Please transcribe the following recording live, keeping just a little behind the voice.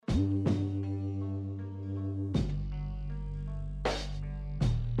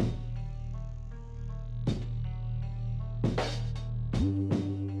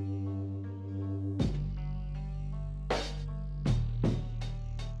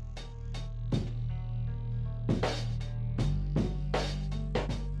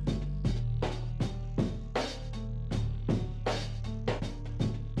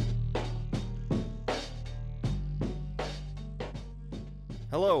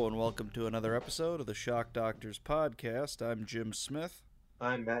Hello and welcome to another episode of the Shock Doctors podcast. I'm Jim Smith.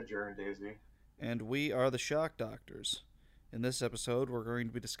 I'm Matt Daisy. And we are the Shock Doctors. In this episode, we're going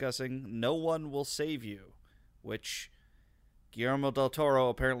to be discussing No One Will Save You, which Guillermo del Toro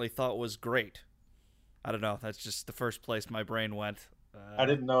apparently thought was great. I don't know, that's just the first place my brain went. I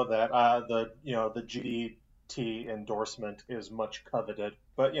didn't know that. The GDT endorsement is much coveted,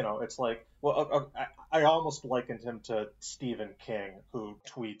 but it's like, I almost likened him to Stephen King, who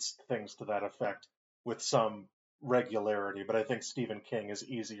tweets things to that effect with some regularity. But I think Stephen King is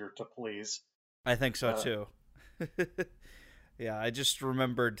easier to please. I think so too. Yeah, I just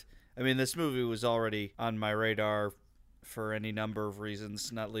remembered. I mean, this movie was already on my radar for any number of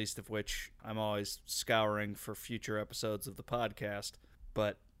reasons, not least of which I'm always scouring for future episodes of the podcast.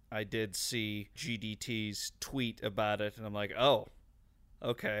 But I did see GDT's tweet about it, and I'm like, oh,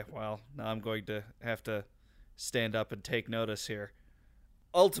 okay, well, now I'm going to have to stand up and take notice here.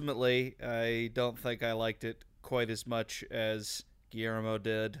 Ultimately, I don't think I liked it quite as much as Guillermo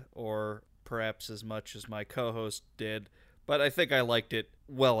did, or perhaps as much as my co-host did, but I think I liked it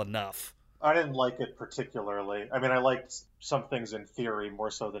well enough. I didn't like it particularly. I mean, I liked some things in theory more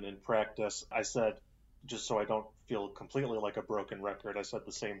so than in practice. I said, just so I don't feel completely like a broken record, I said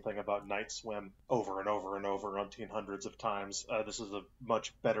the same thing about Night Swim over and over and over umpteen hundreds of times. This is a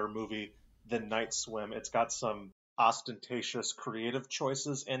much better movie than Night Swim. It's got some ostentatious creative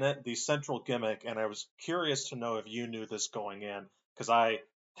choices in it. The central gimmick, and I was curious to know if you knew this going in, because I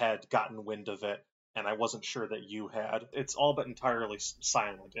had gotten wind of it, and I wasn't sure that you had. It's all but entirely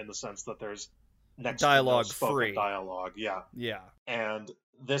silent in the sense that there's next dialogue to no spoken free dialogue. Yeah. And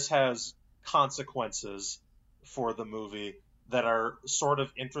this has consequences for the movie that are sort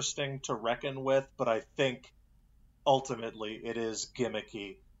of interesting to reckon with, but I think ultimately it is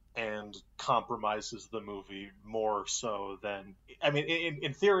gimmicky and compromises the movie more so than... I mean,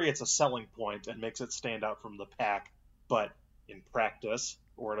 in theory, it's a selling point and makes it stand out from the pack, but in practice,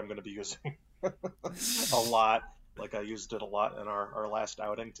 a word I'm going to be using a lot, like I used it a lot in our last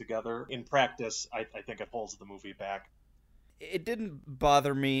outing together, in practice, I think it holds the movie back. It didn't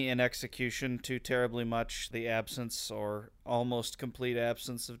bother me in execution too terribly much, the absence or almost complete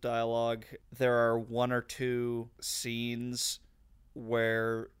absence of dialogue. There are one or two scenes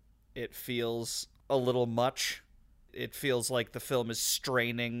where it feels a little much. It feels like the film is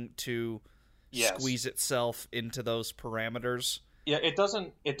straining to squeeze itself into those parameters. Yeah, it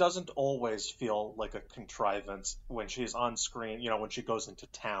doesn't always feel like a contrivance when she's on screen, when she goes into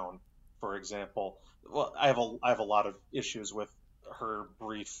town, for example. Well, I have a lot of issues with her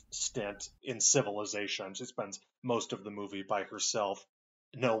brief stint in Civilization. She spends most of the movie by herself.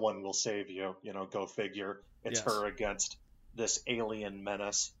 No one will save you, go figure. It's her against this alien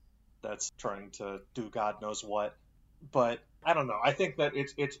menace that's trying to do God knows what. But I don't know. I think that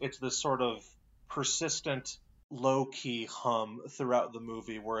it's this sort of persistent low-key hum throughout the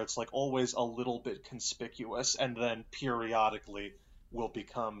movie where it's like always a little bit conspicuous and then periodically will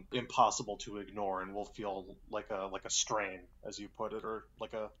become impossible to ignore and will feel like a strain, as you put it, or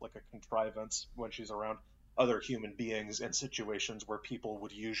like a contrivance when she's around other human beings in situations where people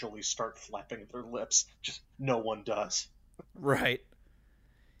would usually start flapping their lips. Just no one does. Right.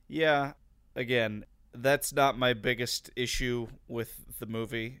 Yeah, again, that's not my biggest issue with the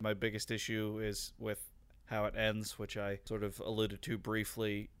movie. My biggest issue is with how it ends, which I sort of alluded to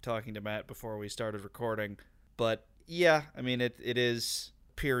briefly talking to Matt before we started recording. But yeah, I mean, it is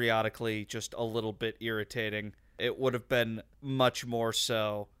periodically just a little bit irritating. It would have been much more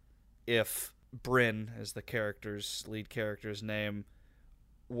so if Bryn, as the lead character's name,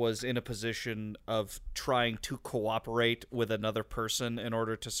 was in a position of trying to cooperate with another person in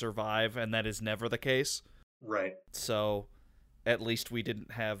order to survive, and that is never the case. Right. So at least we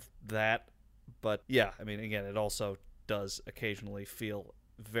didn't have that. But yeah, I mean, again, it also does occasionally feel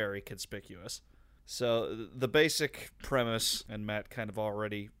very conspicuous. So the basic premise, and Matt kind of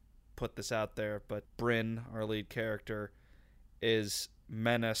already put this out there, but Bryn, our lead character, is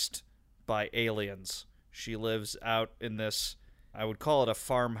menaced by aliens. She lives out in this, I would call it a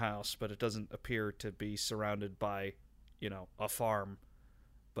farmhouse, but it doesn't appear to be surrounded by, a farm.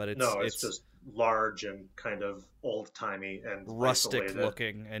 But it's just large and kind of old-timey and rustic isolated.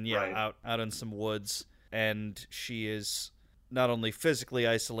 Looking, and right. out in some woods. And she is not only physically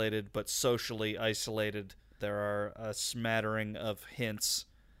isolated, but socially isolated. There are a smattering of hints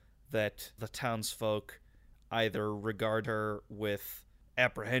that the townsfolk either regard her with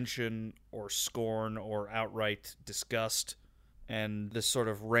apprehension or scorn or outright disgust. And this sort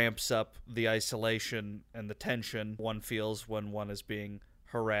of ramps up the isolation and the tension one feels when one is being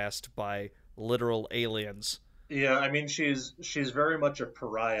harassed by literal aliens. Yeah, I mean she's very much a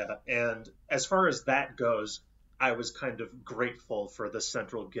pariah, and as far as that goes, I was kind of grateful for the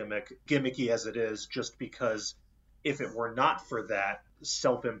central gimmicky as it is, just because if it were not for that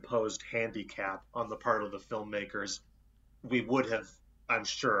self-imposed handicap on the part of the filmmakers, we would have, I'm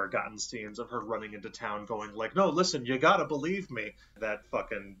sure, gotten scenes of her running into town going like, "No, listen, you gotta believe me." That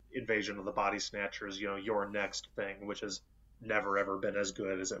fucking Invasion of the Body Snatchers, your next thing, which has never ever been as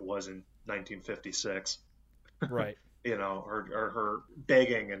good as it was in 1956. Right. Her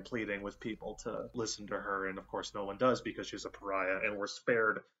begging and pleading with people to listen to her, and of course no one does because she's a pariah, and we're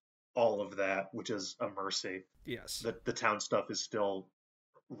spared all of that, which is a mercy. Yes. The town stuff is still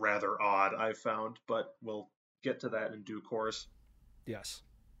rather odd, I found, but we'll get to that in due course. Yes.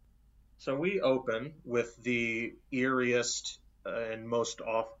 So we open with the eeriest and most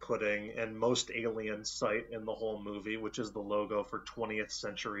off-putting and most alien sight in the whole movie, which is the logo for 20th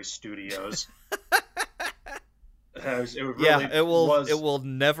Century Studios. It will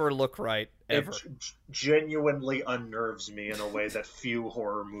never look right ever. It genuinely unnerves me in a way that few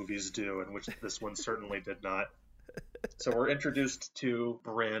horror movies do, and which this one certainly did not. So we're introduced to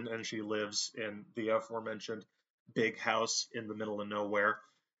Bryn, and she lives in the aforementioned big house in the middle of nowhere.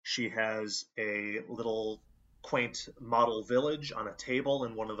 She has a little quaint model village on a table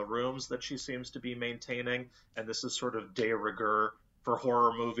in one of the rooms that she seems to be maintaining, and this is sort of de rigueur for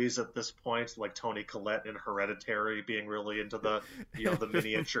horror movies at this point, like Toni Collette in Hereditary being really into the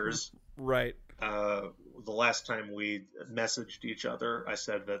miniatures. Right. The last time we messaged each other, I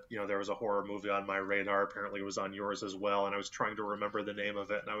said that there was a horror movie on my radar. Apparently, it was on yours as well, and I was trying to remember the name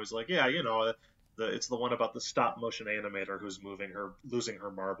of it. And I was like, yeah, it's the one about the stop motion animator who's losing her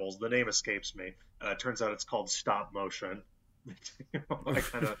marbles. The name escapes me. Turns out it's called Stop Motion.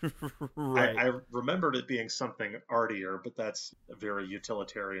 Right. I remembered it being something artier, but that's very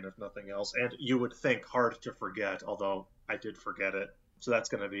utilitarian if nothing else. And you would think hard to forget, although I did forget it. So that's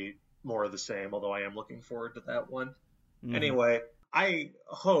going to be more of the same, although I am looking forward to that one. Mm-hmm. Anyway, I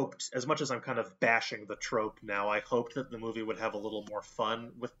hoped, as much as I'm kind of bashing the trope now, I hoped that the movie would have a little more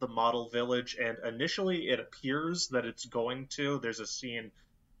fun with the model village, and initially it appears that it's going to. There's a scene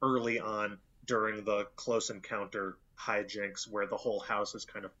early on during the close encounter hijinks where the whole house is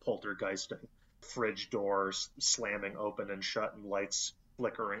kind of poltergeisting. Fridge doors slamming open and shut and lights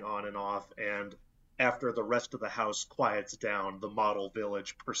flickering on and off, and after the rest of the house quiets down, the model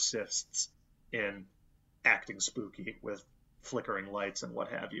village persists in acting spooky with flickering lights and what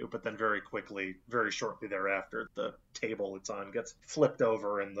have you. But then very shortly thereafter, the table it's on gets flipped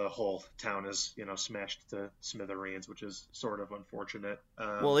over and the whole town is, smashed to smithereens, which is sort of unfortunate.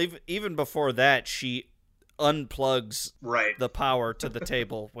 Well, even before that, she unplugs the power to the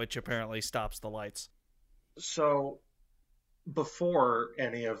table, which apparently stops the lights. So before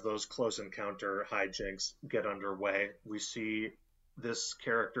any of those close encounter hijinks get underway, we see this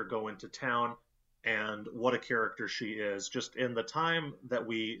character go into town, and what a character she is. Just in the time that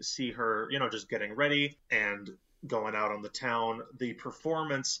we see her, just getting ready and going out on the town, the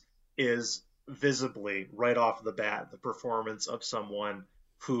performance is visibly, right off the bat, the performance of someone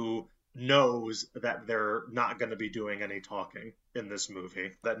who knows that they're not going to be doing any talking in this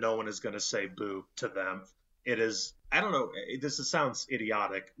movie, that no one is going to say boo to them. It is, I don't know, sounds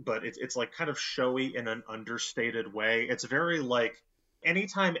idiotic, but it's like kind of showy in an understated way. It's very like,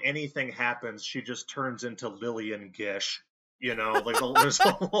 anytime anything happens, she just turns into Lillian Gish. Like there's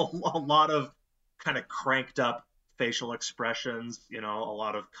a lot of kind of cranked up facial expressions, a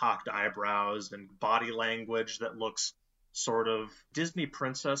lot of cocked eyebrows and body language that looks sort of Disney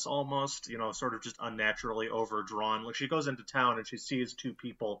princess almost, sort of just unnaturally overdrawn. Like she goes into town and she sees two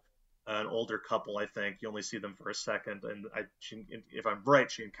people, an older couple, I think. You only see them for a second, and if I'm right,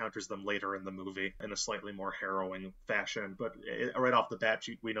 she encounters them later in the movie in a slightly more harrowing fashion. But right off the bat,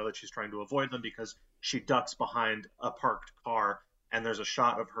 we know that she's trying to avoid them because she ducks behind a parked car, and there's a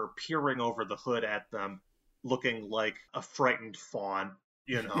shot of her peering over the hood at them, looking like a frightened fawn,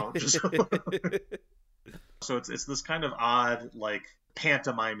 just... So it's this kind of odd, like,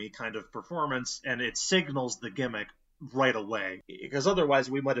 pantomime-y kind of performance, and it signals the gimmick right away. Because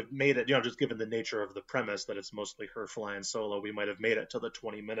otherwise we might have made it, just given the nature of the premise that it's mostly her flying solo, we might have made it to the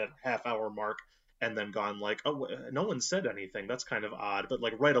 20-minute, half-hour mark and then gone like, oh, no one said anything. That's kind of odd. But,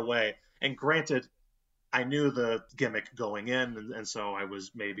 like, right away, and granted, I knew the gimmick going in, and so I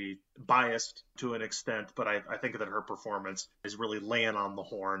was maybe biased to an extent, but I think that her performance is really laying on the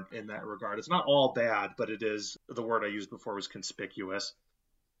horn in that regard. It's not all bad, but it is, the word I used before was conspicuous.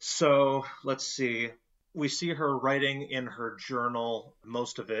 So, let's see. We see her writing in her journal.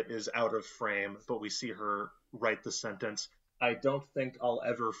 Most of it is out of frame, but we see her write the sentence, "I don't think I'll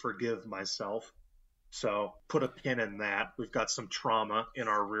ever forgive myself." So put a pin in that. We've got some trauma in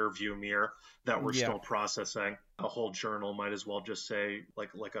our rear view mirror that we're Yeah, still processing. A whole journal might as well just say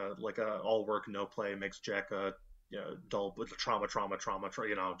like a all work no play makes Jack a dull with trauma.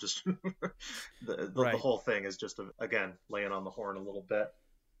 Just the right. whole thing is just again laying on the horn a little bit.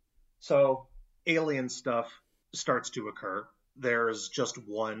 So alien stuff starts to occur. There's just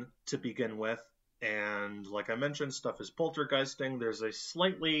one to begin with. And like I mentioned, stuff is poltergeisting. There's a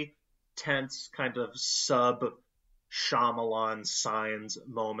slightly tense kind of sub Shyamalan Signs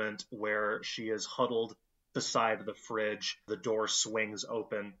moment where she is huddled beside the fridge. The door swings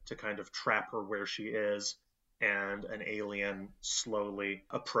open to kind of trap her where she is, and an alien slowly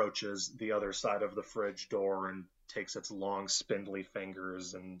approaches the other side of the fridge door and takes its long, spindly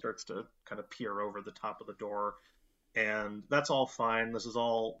fingers and starts to kind of peer over the top of the door. And that's all fine. This is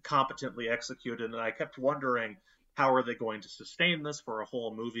all competently executed. And I kept wondering, how are they going to sustain this for a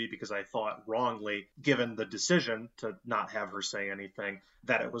whole movie? Because I thought wrongly, given the decision to not have her say anything,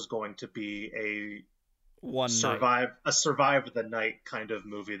 that it was going to be One night. a survive the night kind of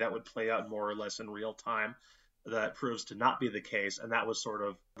movie that would play out more or less in real time. That proves to not be the case, and that was sort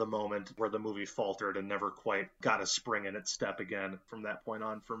of the moment where the movie faltered and never quite got a spring in its step again from that point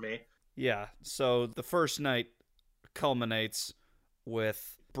on for me. Yeah, so the first night culminates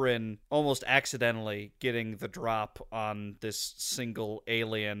with Bryn almost accidentally getting the drop on this single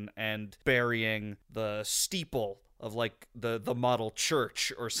alien and burying the steeple of like the model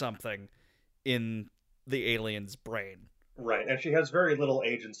church or something in the alien's brain. Right, and she has very little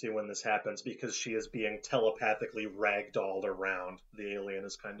agency when this happens because she is being telepathically ragdolled around. The alien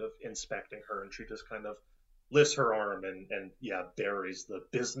is kind of inspecting her, and she just kind of lifts her arm and yeah, buries the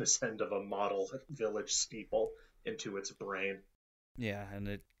business end of a model village steeple into its brain. Yeah,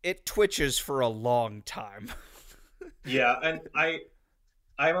 and it twitches for a long time. Yeah, and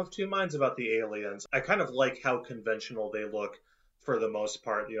I'm of two minds about the aliens. I kind of like how conventional they look for the most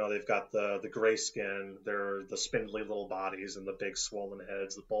part. They've got the gray skin, they're the spindly little bodies and the big swollen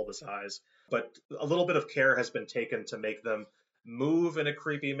heads, the bulbous eyes. But a little bit of care has been taken to make them move in a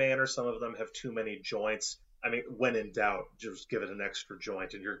creepy manner. Some of them have too many joints. I mean, when in doubt, just give it an extra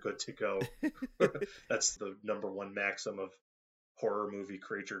joint and you're good to go. That's the number one maxim of horror movie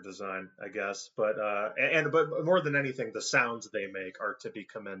creature design, I guess. But more than anything, the sounds they make are to be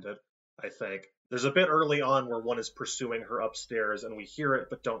commended, I think. There's a bit early on where one is pursuing her upstairs and we hear it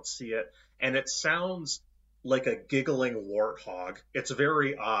but don't see it, and it sounds like a giggling warthog. It's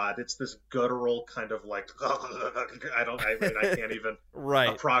very odd. It's this guttural kind of like I can't even Right.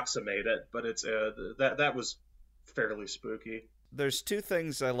 approximate it, but it's that was fairly spooky. There's two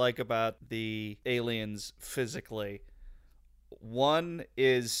things I like about the aliens physically. One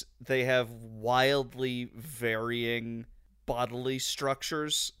is they have wildly varying bodily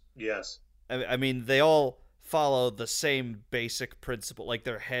structures. Yes. I mean, they all follow the same basic principle. Like,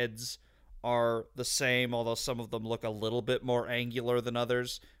 their heads are the same, although some of them look a little bit more angular than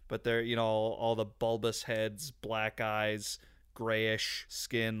others. But they're, all the bulbous heads, black eyes, grayish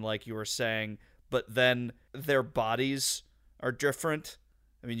skin, like you were saying. But then their bodies are different.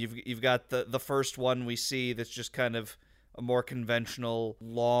 I mean, you've got the first one we see that's just kind of a more conventional,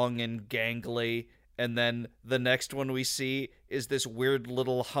 long and gangly, and then the next one we see is this weird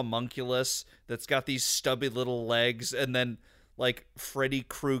little homunculus that's got these stubby little legs and then like Freddy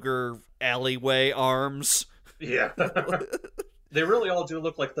Krueger alleyway arms. Yeah. They really all do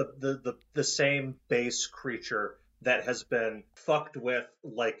look like the same base creature that has been fucked with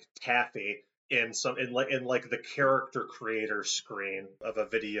like taffy in like the character creator screen of a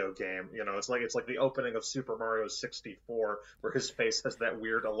video game. It's like the opening of Super Mario 64 where his face has that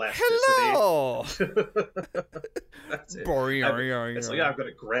weird elasticity. Hello. That's it. It's like I'm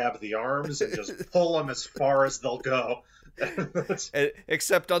gonna grab the arms and just pull them as far as they'll go.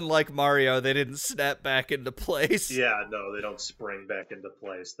 Except unlike Mario, they didn't snap back into place. Yeah, no, they don't spring back into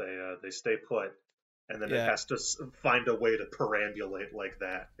place. They stay put, and then it Yeah. has to find a way to perambulate like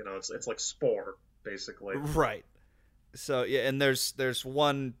that. It's like Spore basically. Right. So yeah, and there's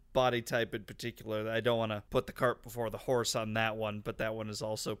one body type in particular that I don't want to put the cart before the horse on that one, but that one is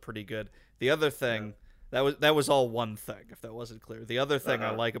also pretty good. The other thing that was all one thing, if that wasn't clear. The other thing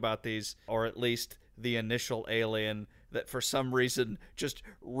I like about these, or at least the initial alien, that for some reason just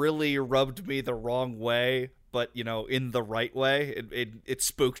really rubbed me the wrong way, but in the right way. It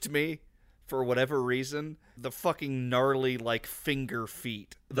spooked me for whatever reason. The fucking gnarly like finger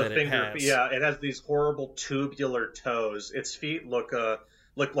feet that it has. Yeah, it has these horrible tubular toes. Its feet look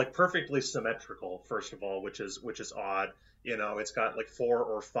like perfectly symmetrical, first of all, which is odd. It's got like 4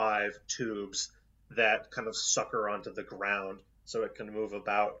 or 5 tubes that kind of sucker onto the ground so it can move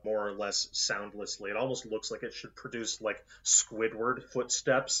about more or less soundlessly. It almost looks like it should produce like Squidward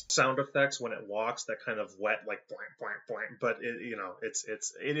footsteps sound effects when it walks, that kind of wet like blank blank blank. But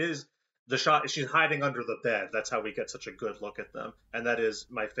it is the shot. She's hiding under the bed. That's how we get such a good look at them, and that is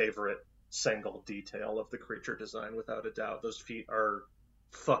my favorite single detail of the creature design, without a doubt. Those feet are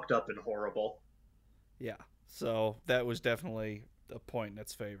fucked up and horrible. Yeah. So that was definitely a point in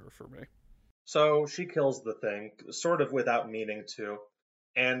its favor for me. So she kills the thing, sort of without meaning to.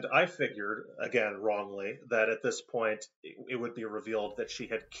 And I figured, again, wrongly, that at this point it would be revealed that she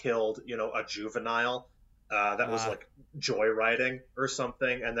had killed, a juvenile that was Ah, like joyriding or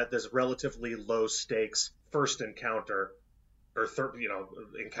something, and that this relatively low stakes first encounter, or third,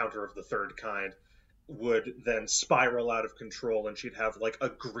 encounter of the third kind, would then spiral out of control, and she'd have like a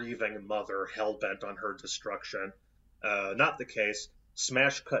grieving mother hell bent on her destruction. Not the case.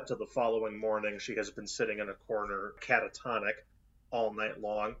 Smash cut to the following morning. She has been sitting in a corner, catatonic, all night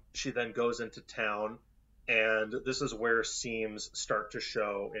long. She then goes into town, and this is where seams start to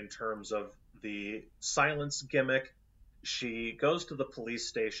show in terms of the silence gimmick. She goes to the police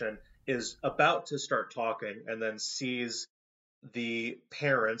station, is about to start talking, and then sees the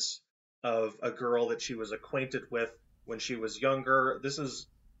parents of a girl that she was acquainted with when she was younger. This is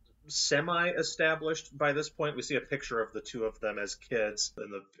semi-established by this point. We see a picture of the two of them as kids,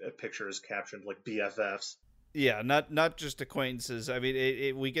 and the picture is captioned like BFFs. yeah, not just acquaintances. I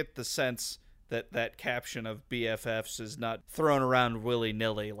mean, we get the sense that that caption of BFFs is not thrown around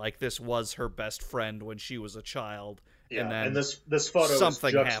willy-nilly. Like, this was her best friend when she was a child, Yeah, and and then this photo is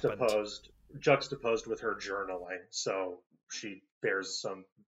something happened. juxtaposed with her journaling, so she bears some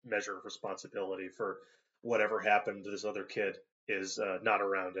measure of responsibility for whatever happened to this other kid is not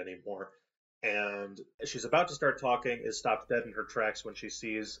around anymore. And she's about to start talking, is stopped dead in her tracks when she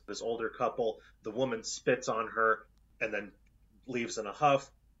sees this older couple. The woman spits on her and then leaves in a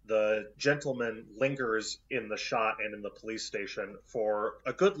huff. The gentleman lingers in the shot and in the police station for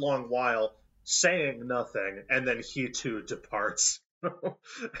a good long while, saying nothing, and then he too departs.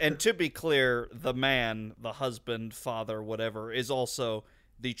 And to be clear, the man, the husband, father, whatever, is also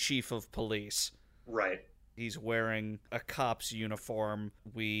the chief of police. Right. He's wearing a cop's uniform.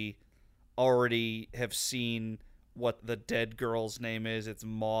 We already have seen what the dead girl's name is. It's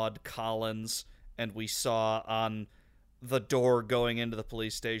Maud Collins. And we saw on the door going into the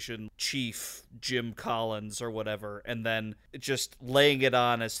police station, Chief Jim Collins or whatever. And then just laying it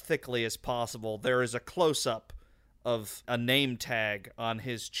on as thickly as possible, there is a close up of a name tag on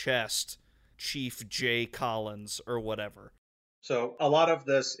his chest, Chief J. Collins or whatever. So a lot of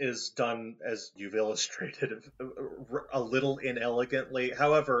this is done, as you've illustrated, a little inelegantly.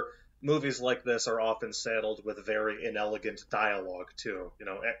 However, movies like this are often saddled with very inelegant dialogue too,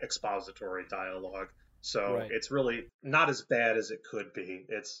 expository dialogue. So Right. it's really not as bad as it could be.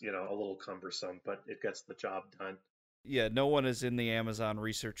 It's, a little cumbersome, but it gets the job done. Yeah, no one is in the Amazon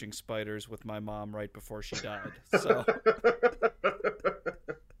researching spiders with my mom right before she died. So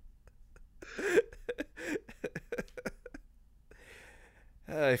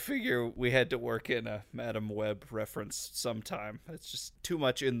I figure we had to work in a Madam Web reference sometime. It's just too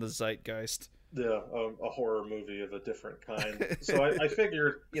much in the zeitgeist. Yeah, a horror movie of a different kind. So I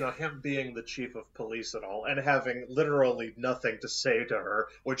figured, him being the chief of police and all, and having literally nothing to say to her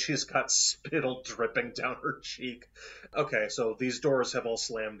when she's got spittle dripping down her cheek. Okay, so these doors have all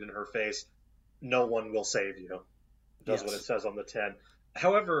slammed in her face. No one will save you. Does what it Yes. says on the tin.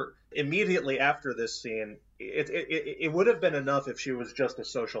 However, immediately after this scene, it would have been enough if she was just a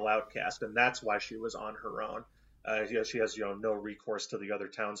social outcast, and that's why she was on her own. She has no recourse to the other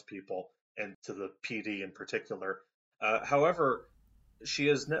townspeople and to the PD in particular. However, she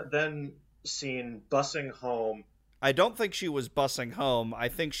is then seen bussing home. I don't think she was bussing home. I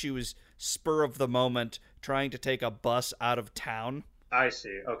think she was spur of the moment trying to take a bus out of town. I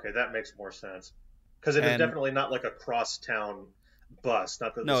see. Okay, that makes more sense because it is And definitely not like a cross-town bus.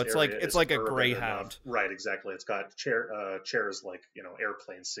 Not that no, this it's like area it's is like a urban enough. Greyhound. Right, exactly. It's got chairs like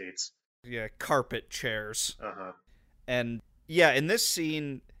airplane seats. Yeah, carpet chairs. Uh huh. And yeah, in this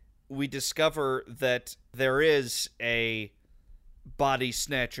scene we discover that there is a body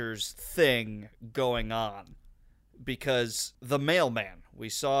snatchers thing going on because the mailman, we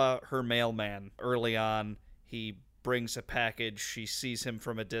saw her mailman early on. He brings a package. She sees him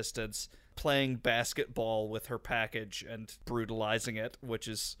from a distance playing basketball with her package and brutalizing it, which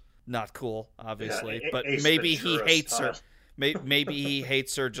is not cool, Yeah, obviously. But Ace maybe he Ventura hates her. style. Maybe he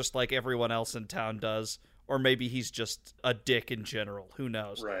hates her just like everyone else in town does. Or maybe he's just a dick in general. Who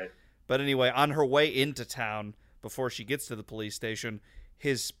knows? Right. But anyway, on her way into town, before she gets to the police station,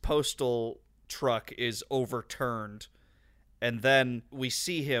 his postal truck is overturned And then we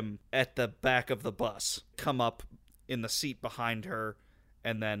see him at the back of the bus come up in the seat behind her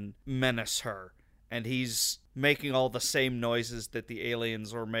and then menace her. And he's making all the same noises that the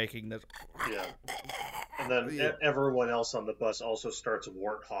aliens were making. That Yeah. And then everyone else on the bus also starts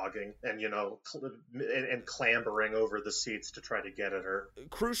warthogging and, and clambering over the seats to try to get at her.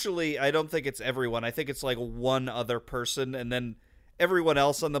 Crucially, I don't think it's everyone. I think it's like one other person, and then everyone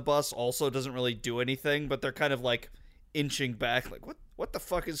else on the bus also doesn't really do anything, but they're kind of like inching back, like, what the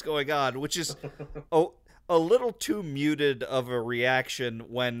fuck is going on? Which is a little too muted of a reaction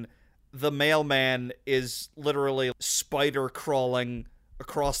when the mailman is literally spider crawling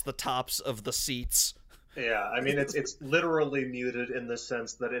across the tops of the seats. Yeah, I mean, it's literally muted in the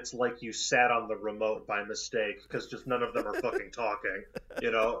sense that it's like you sat on the remote by mistake, because just none of them are fucking talking.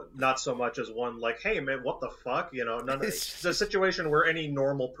 Not so much as one like, hey man, what the fuck? It's a situation where any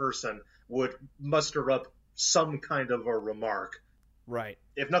normal person would muster up some kind of a remark. Right.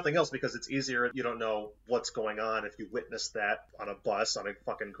 If nothing else, because it's easier. You don't know what's going on if you witness that on a bus, on a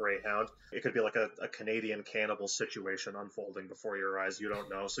fucking Greyhound. It could be like a Canadian cannibal situation unfolding before your eyes. You don't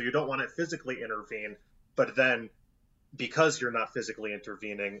know. So you don't want to physically intervene. But then, because you're not physically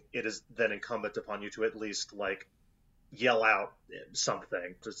intervening, it is then incumbent upon you to at least, like, yell out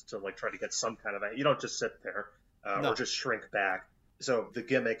something, just to, like, try to get some kind of... You don't just sit there or just shrink back. So the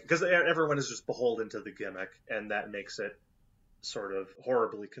gimmick... Because everyone is just beholden to the gimmick, and that makes it sort of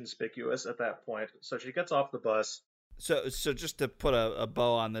horribly conspicuous at that point. So she gets off the bus. So just to put a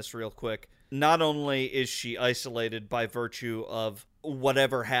bow on this real quick, not only is she isolated by virtue of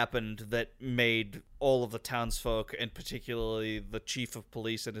whatever happened that made all of the townsfolk, and particularly the chief of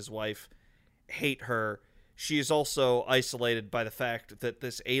police and his wife, hate her, she is also isolated by the fact that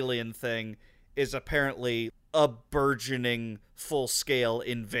this alien thing is apparently a burgeoning full-scale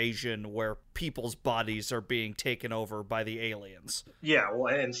invasion where people's bodies are being taken over by the aliens. Yeah,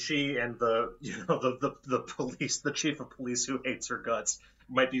 well, and she and the police, the chief of police who hates her guts,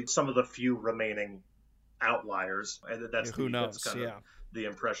 might be some of the few remaining outliers. And that's kind of the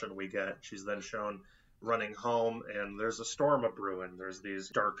impression we get. She's then shown running home, and there's a storm a-brewing. There's these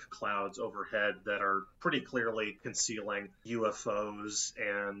dark clouds overhead that are pretty clearly concealing UFOs,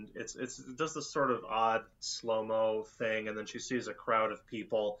 and it does this sort of odd slow-mo thing, and then she sees a crowd of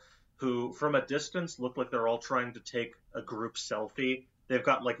people who, from a distance, look like they're all trying to take a group selfie. They've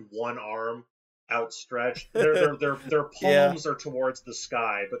got, like, one arm outstretched. Their palms are towards the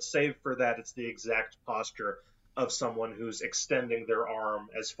sky, but save for that, it's the exact posture of someone who's extending their arm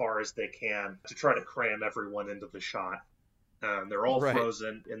as far as they can to try to cram everyone into the shot. They're all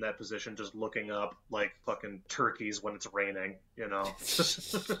frozen in that position, just looking up like fucking turkeys when it's raining,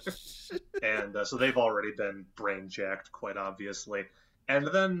 And so they've already been brain jacked, quite obviously. And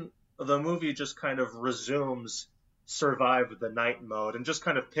then the movie just kind of resumes survive the night mode and just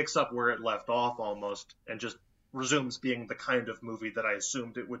kind of picks up where it left off almost, and just resumes being the kind of movie that I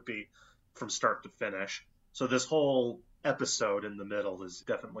assumed it would be from start to finish. So this whole episode in the middle is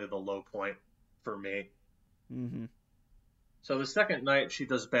definitely the low point for me. Mm-hmm. So the second night she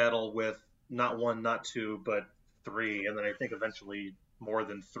does battle with not one, not two, but three, and then I think eventually more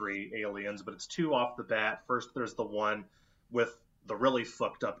than three aliens, but it's two off the bat. First there's the one with the really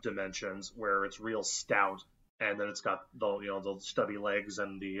fucked up dimensions where it's real stout, and then it's got the stubby legs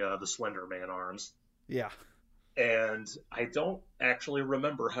and the Slender Man arms. Yeah. And I don't actually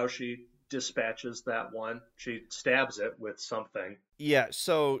remember how she dispatches that one. She stabs it with something. Yeah,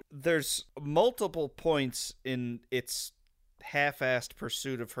 so there's multiple points in its half-assed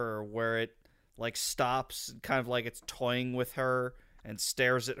pursuit of her where it like stops, kind of like it's toying with her and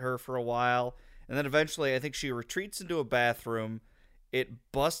stares at her for a while, and then eventually I think she retreats into a bathroom.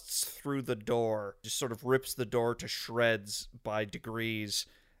 It busts through the door, just sort of rips the door to shreds by degrees,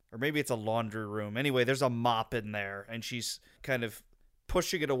 or maybe it's a laundry room. Anyway, there's a mop in there, and she's kind of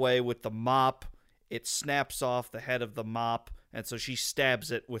pushing it away with the mop. It snaps off the head of the mop, and so she stabs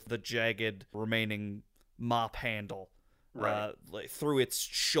it with the jagged remaining mop handle through its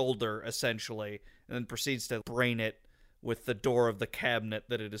shoulder, essentially, and then proceeds to brain it with the door of the cabinet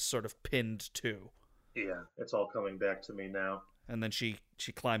that it is sort of pinned to. Yeah, it's all coming back to me now. And then she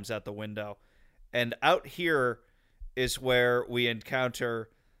climbs out the window. And out here is where we encounter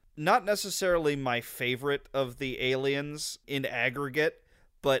not necessarily my favorite of the aliens in aggregate,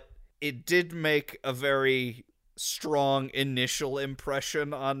 but it did make a very strong initial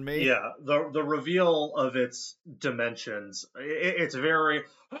impression on me. Yeah, the reveal of its dimensions, it's very,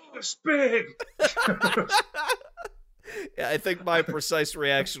 it's big! Yeah, I think my precise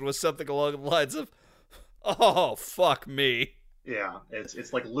reaction was something along the lines of, oh, fuck me. Yeah,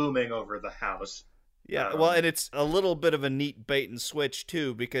 it's like looming over the house. Yeah, well, and it's a little bit of a neat bait and switch,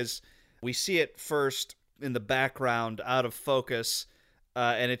 too, because we see it first in the background, out of focus,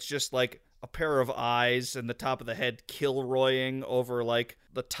 and it's just like a pair of eyes and the top of the head Kilroying over, like,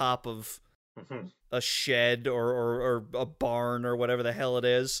 the top of a shed or a barn or whatever the hell it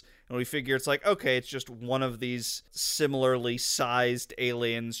is. And we figure it's like, okay, it's just one of these similarly sized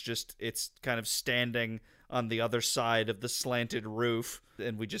aliens, just it's kind of standing on the other side of the slanted roof,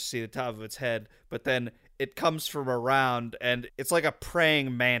 and we just see the top of its head. But then it comes from around, and it's like a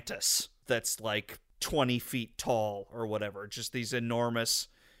praying mantis that's like 20 feet tall or whatever. Just these enormous,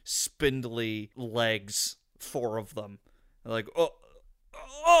 spindly legs, 4 of them. Like,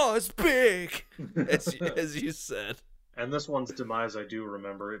 oh, it's big, as you said. And this one's demise, I do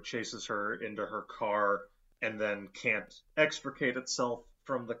remember. It chases her into her car and then can't extricate itself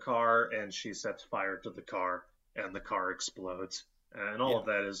from the car, and she sets fire to the car, and the car explodes. And all of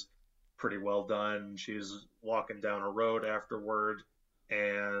that is pretty well done. She's walking down a road afterward,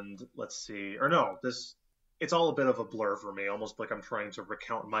 and let's see. Or no, it's all a bit of a blur for me, almost like I'm trying to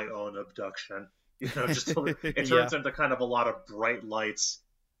recount my own abduction. It turns into kind of a lot of bright lights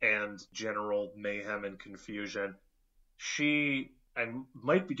and general mayhem and confusion. I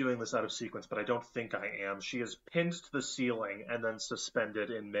might be doing this out of sequence, but I don't think I am. She is pinned to the ceiling and then suspended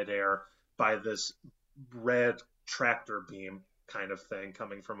in midair by this red tractor beam kind of thing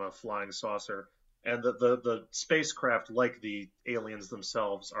coming from a flying saucer. And the spacecraft, like the aliens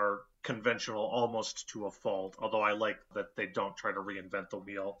themselves, are conventional almost to a fault, although I like that they don't try to reinvent the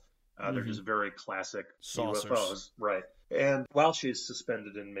wheel. They're just very classic saucers. UFOs. Right. And while she's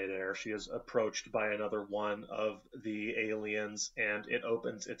suspended in midair, she is approached by another one of the aliens, and it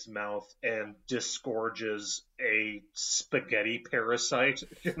opens its mouth and disgorges a spaghetti parasite.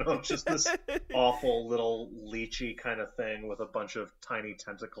 Just this awful little leechy kind of thing with a bunch of tiny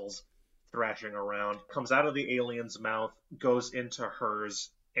tentacles thrashing around. Comes out of the alien's mouth, goes into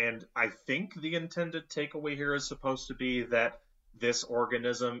hers, and I think the intended takeaway here is supposed to be that this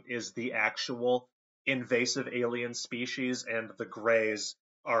organism is the actual invasive alien species, and the Greys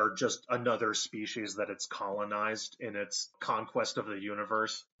are just another species that it's colonized in its conquest of the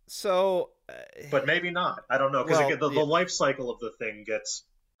universe. So, but maybe not. I don't know, because the life cycle of the thing gets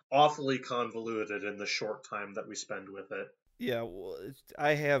awfully convoluted in the short time that we spend with it. Yeah, well,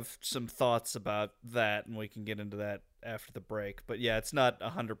 I have some thoughts about that, and we can get into that after the break. But yeah, it's not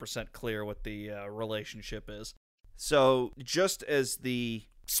 100% clear what the relationship is. So, just as the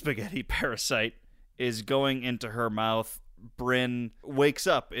spaghetti parasite is going into her mouth, Bryn wakes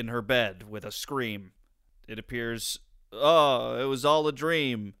up in her bed with a scream. It appears, oh, it was all a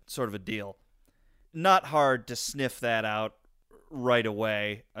dream, sort of a deal. Not hard to sniff that out right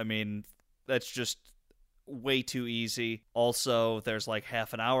away. I mean, that's just way too easy. Also, there's like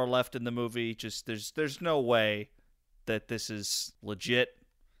half an hour left in the movie. Just there's no way that this is legit.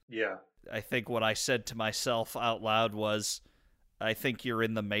 Yeah. I think what I said to myself out loud was, I think you're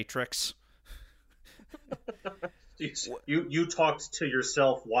in the Matrix. You talked to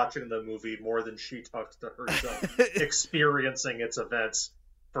yourself watching the movie more than she talked to herself, experiencing its events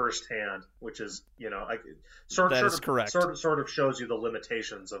firsthand, which is, sort of shows you the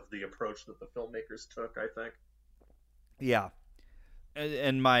limitations of the approach that the filmmakers took, I think. Yeah.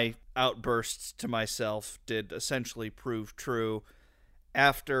 And my outbursts to myself did essentially prove true.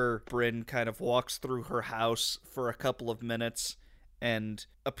 After Bryn kind of walks through her house for a couple of minutes and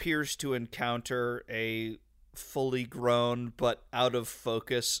appears to encounter a fully grown but out of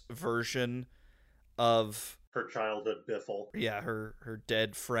focus version of her childhood Biffle. Yeah, her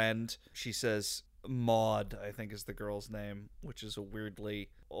dead friend. She says Maud, I think is the girl's name, which is a weirdly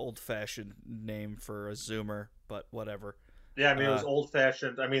old-fashioned name for a Zoomer, but whatever. Yeah, I mean, it was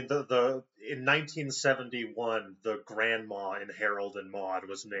old-fashioned. I mean, in 1971, the grandma in Harold and Maude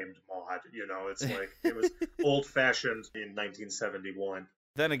was named Maud. It's like, it was old-fashioned in 1971.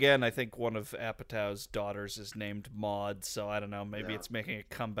 Then again, I think one of Apatow's daughters is named Maud, so I don't know, maybe it's making a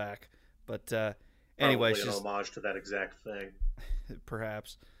comeback. But anyway, she's an homage to that exact thing.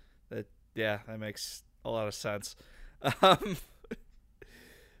 Perhaps. That makes a lot of sense.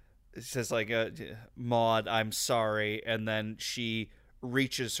 It says, like, Maud, I'm sorry, and then she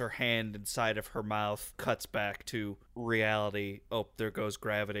reaches her hand inside of her mouth, cuts back to reality. Oh, there goes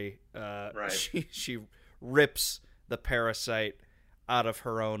gravity. Right. She rips the parasite out of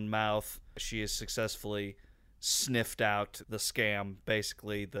her own mouth. She has successfully sniffed out the scam.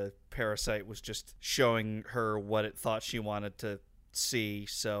 Basically, the parasite was just showing her what it thought she wanted to see,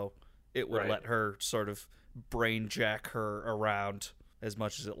 so it would let her sort of brain jack her around as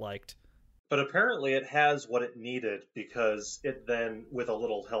much as it liked. But apparently it has what it needed because it then, with a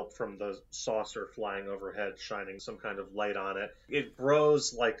little help from the saucer flying overhead, shining some kind of light on it, it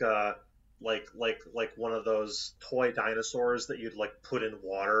grows like a like one of those toy dinosaurs that you'd like put in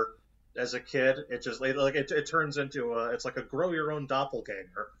water as a kid. It just it turns into it's like a grow your own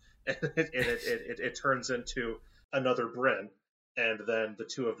doppelganger, and it turns into another Bryn, and then the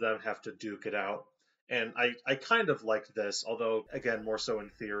two of them have to duke it out. And I kind of liked this, although, again, more so in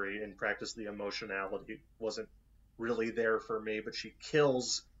theory. In practice, the emotionality wasn't really there for me. But she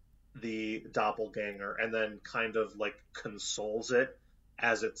kills the doppelganger and then kind of like consoles it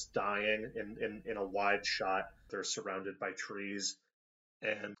as it's dying in a wide shot. They're surrounded by trees.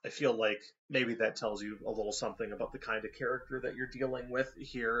 And I feel like maybe that tells you a little something about the kind of character that you're dealing with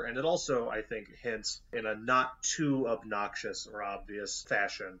here. And it also, I think, hints in a not too obnoxious or obvious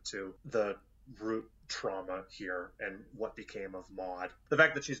fashion to the root trauma here and what became of Maud. The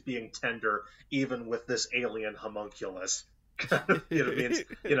fact that she's being tender even with this alien homunculus means,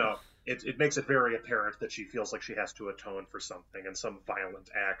 it makes it very apparent that she feels like she has to atone for something and some violent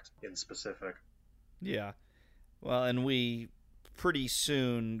act in specific. Yeah. Well, and we pretty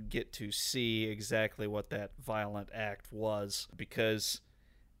soon get to see exactly what that violent act was, because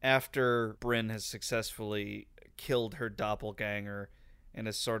after Bryn has successfully killed her doppelganger and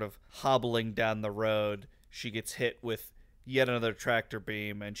is sort of hobbling down the road, she gets hit with yet another tractor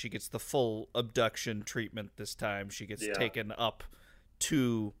beam, and she gets the full abduction treatment this time. She gets taken up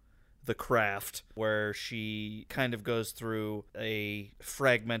to the craft, where she kind of goes through a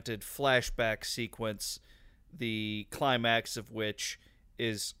fragmented flashback sequence, the climax of which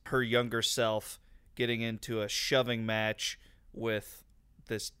is her younger self getting into a shoving match with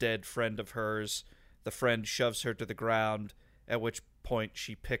this dead friend of hers. The friend shoves her to the ground, at which point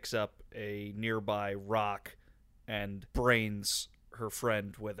she picks up a nearby rock and brains her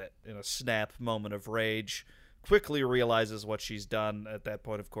friend with it in a snap moment of rage. Quickly realizes what she's done. At that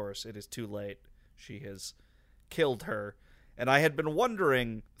point, of course, it is too late. She has killed her. And I had been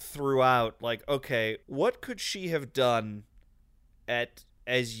wondering throughout, like, okay, what could she have done at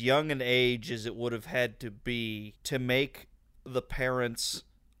as young an age as it would have had to be to make the parents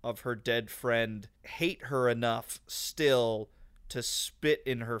of her dead friend hate her enough still to spit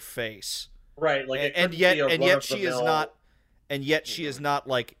in her face. Right, like and yet she is not, and yet she is not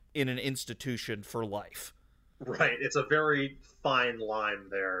like in an institution for life. Right, it's a very fine line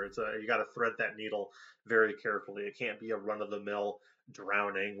there. You got to thread that needle very carefully. It can't be a run-of-the-mill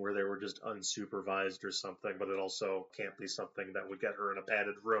drowning where they were just unsupervised or something, but it also can't be something that would get her in a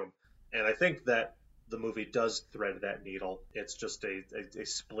padded room. And I think that the movie does thread that needle. It's just a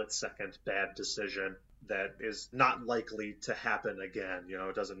split-second bad decision that is not likely to happen again.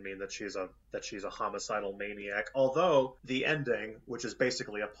 It doesn't mean that she's a homicidal maniac. Although the ending, which is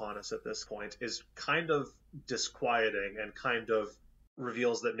basically upon us at this point, is kind of disquieting and kind of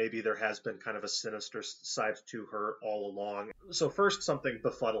reveals that maybe there has been kind of a sinister side to her all along. So first, something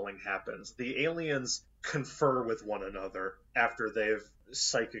befuddling happens. The aliens confer with one another after they've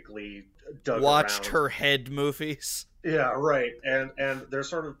psychically watched around. Her head movies. Yeah, right. And they're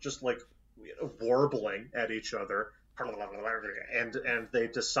sort of just like warbling at each other, and they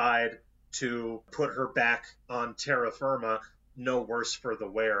decide to put her back on terra firma, no worse for the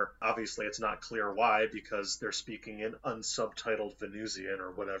wear. Obviously, it's not clear why, because they're speaking in unsubtitled Venusian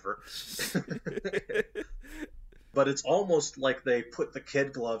or whatever. But it's almost like they put the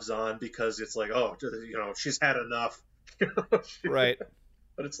kid gloves on because it's like, oh, she's had enough. Right.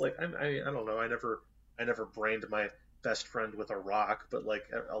 But it's like, I don't know. I never brained my best friend with a rock, but like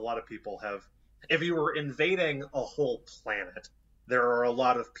a lot of people have. If you were invading a whole planet, there are a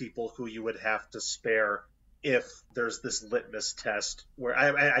lot of people who you would have to spare if there's this litmus test where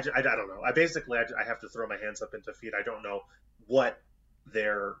I don't know. I have to throw my hands up into feet. I don't know what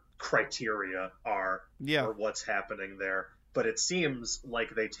their criteria are or what's happening there, but it seems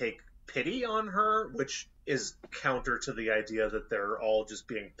like they take pity on her, which is counter to the idea that they're all just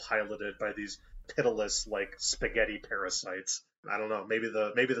being piloted by these pitiless, like, spaghetti parasites. I don't know. Maybe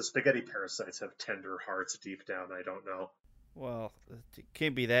the spaghetti parasites have tender hearts deep down. I don't know. Well, it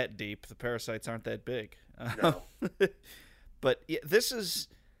can't be that deep. The parasites aren't that big. No. But yeah, this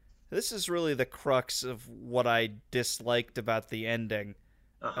is really the crux of what I disliked about the ending.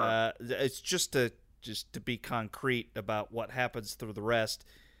 It's just to be concrete about what happens through the rest.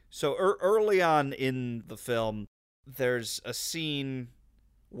 So early on in the film, there's a scene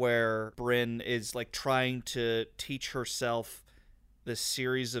where Bryn is like trying to teach herself this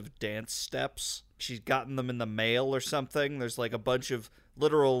series of dance steps. She's gotten them in the mail or something. There's like a bunch of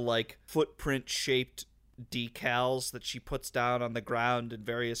literal like footprint shaped decals that she puts down on the ground in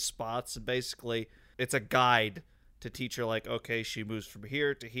various spots, and basically it's a guide to teach her, like, okay, she moves from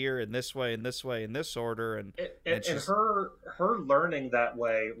here to here in this way, in this way, in this order, and And she's her learning that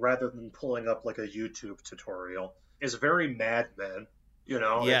way rather than pulling up like a YouTube tutorial is very Mad Men. You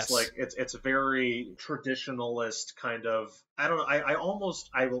know, it's like yes. it's very traditionalist kind of. I don't know. I almost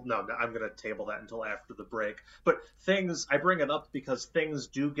I will no. I'm gonna table that until after the break. But things I bring it up because things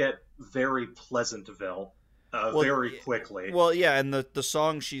do get very Pleasantville, Well, very quickly. well, yeah, and the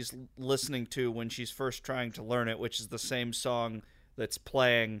song she's listening to when she's first trying to learn it, which is the same song that's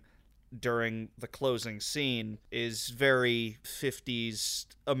playing during the closing scene, is very 50s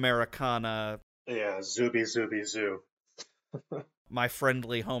Americana, Yeah, Zooby Zooby Zoo. my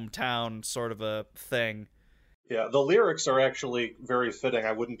friendly hometown sort of a thing. Yeah, the lyrics are actually very fitting.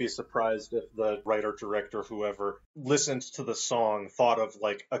 I wouldn't be surprised if the writer, director, whoever listened to the song thought of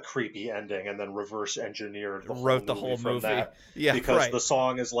like a creepy ending and then reverse engineered the whole Wrote the movie whole from movie. that. Yeah, Because right. the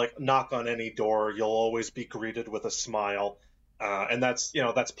song is like, knock on any door, you'll always be greeted with a smile. And that's,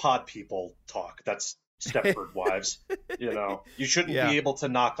 that's pod people talk. That's Stepford Wives. You shouldn't Yeah. be able to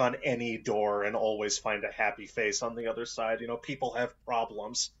knock on any door and always find a happy face on the other side. People have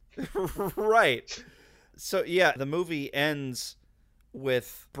problems. Right. So yeah, the movie ends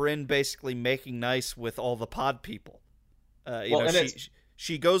with Bryn basically making nice with all the pod people. Well, and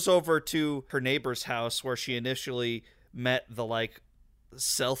She goes over to her neighbor's house where she initially met the like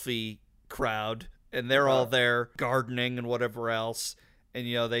selfie crowd, and they're all uh, there gardening and whatever else. And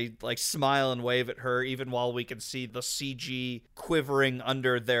they like smile and wave at her, even while we can see the CG quivering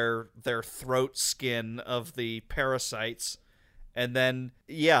under their throat skin of the parasites. And then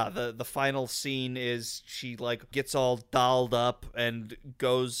yeah, the final scene is she like gets all dolled up and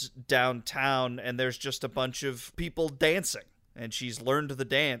goes downtown, and there's just a bunch of people dancing, and she's learned the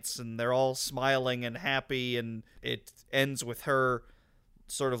dance, and they're all smiling and happy, and it ends with her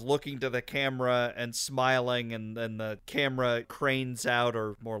sort of looking to the camera and smiling, and then the camera cranes out,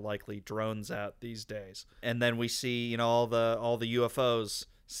 or more likely drones out these days, and then we see all the UFOs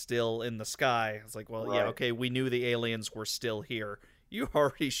still in the sky. It's like, well, yeah, right. okay, we knew the aliens were still here. You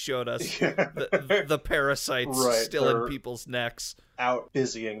already showed us Yeah. the parasites Right. still in They're people's necks. out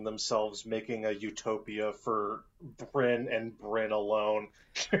busying themselves making a utopia for Bryn and Bryn alone.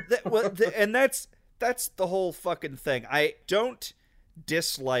 And that's the whole fucking thing. I don't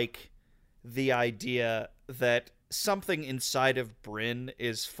dislike the idea that something inside of Bryn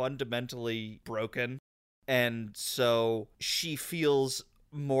is fundamentally broken, and so she feels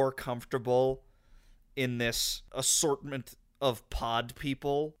more comfortable in this assortment of pod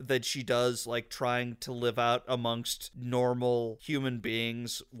people than she does like trying to live out amongst normal human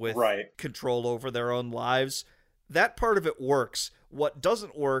beings with Right. control over their own lives. That part of it works. What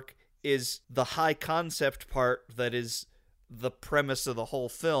doesn't work is the high concept part that is the premise of the whole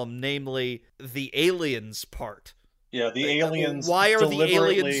film, namely the aliens part. Yeah, the aliens Why are the aliens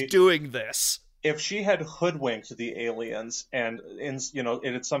deliberately. doing this? If she had hoodwinked the aliens and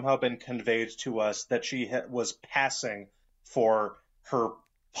it had somehow been conveyed to us that she was passing for her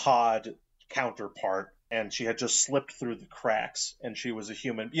pod counterpart and she had just slipped through the cracks and she was a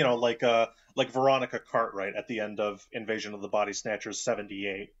human, like Veronica Cartwright at the end of Invasion of the Body Snatchers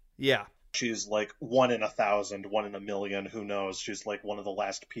 78. Yeah. She's like one in 1,000, one in a million, who knows? She's like one of the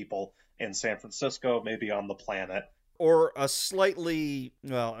last people in San Francisco, maybe on the planet. Or a slightly,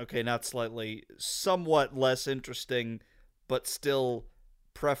 well, okay, not slightly, somewhat less interesting, but still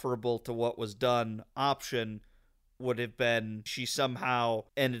preferable to what was done option would have been she somehow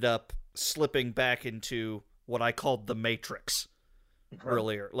ended up slipping back into what I called the Matrix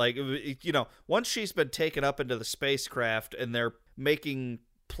earlier. Like, once she's been taken up into the spacecraft and they're making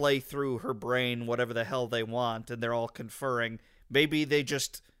play through her brain whatever the hell they want, and they're all conferring, maybe they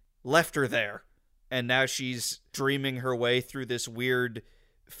just left her there, and now she's dreaming her way through this weird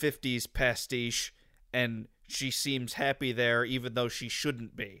 50s pastiche, and she seems happy there even though she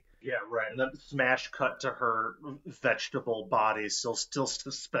shouldn't be. Yeah, right. And then smash cut to her vegetable body still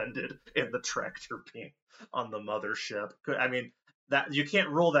suspended in the tractor beam on the mothership. I mean, that you can't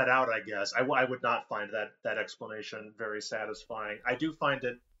rule that out. I guess I would not find that explanation very satisfying. I do find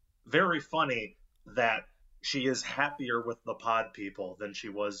it very funny that she is happier with the pod people than she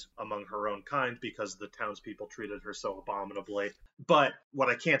was among her own kind because the townspeople treated her so abominably. But what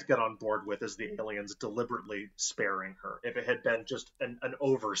I can't get on board with is the aliens deliberately sparing her. If it had been just an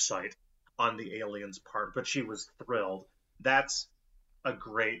oversight on the aliens' part, but she was thrilled. That's a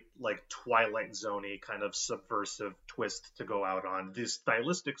great, like, Twilight Zone-y kind of subversive twist to go out on. The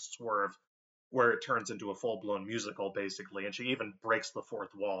stylistic swerve where it turns into a full-blown musical, basically, and she even breaks the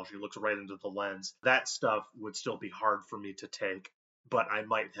fourth wall. She looks right into the lens. That stuff would still be hard for me to take, but I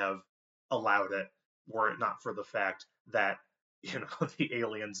might have allowed it were it not for the fact that, the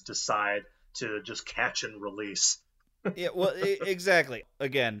aliens decide to just catch and release. Yeah, well, exactly.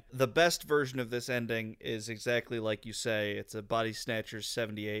 Again, the best version of this ending is exactly like you say. It's a Body Snatchers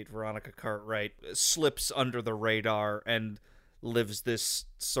 78. Veronica Cartwright slips under the radar and lives this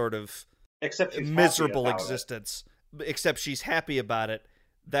sort of Except she's miserable happy about existence. Except she's happy about it.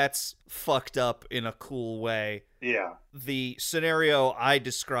 That's fucked up in a cool way. Yeah. The scenario I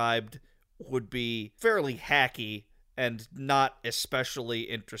described would be fairly hacky and not especially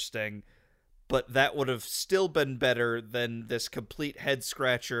interesting, but that would have still been better than this complete head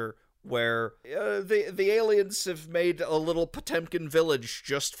scratcher where the aliens have made a little Potemkin village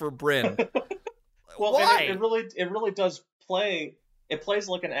just for Bryn. Well, why? And it really does play. It plays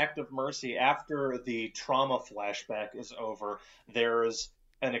like an act of mercy. After the trauma flashback is over, there's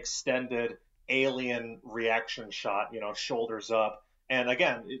an extended alien reaction shot, shoulders up. And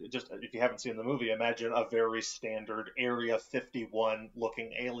again, just if you haven't seen the movie, imagine a very standard Area 51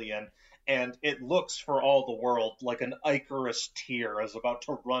 looking alien. And it looks for all the world like an Icarus tear is about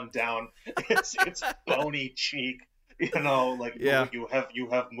to run down its bony cheek. Like, yeah. you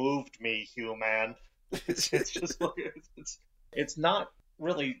have moved me, human. It's just like it's not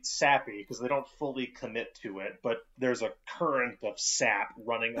really sappy because they don't fully commit to it, but there's a current of sap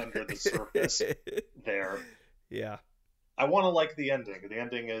running under the surface there. Yeah. I want to like the ending. The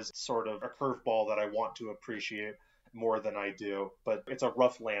ending is sort of a curveball that I want to appreciate more than I do, but it's a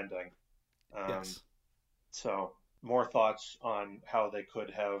rough landing. Yes. So, more thoughts on how they could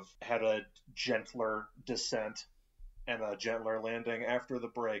have had a gentler descent and a gentler landing after the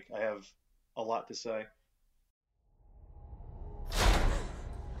break. I have a lot to say.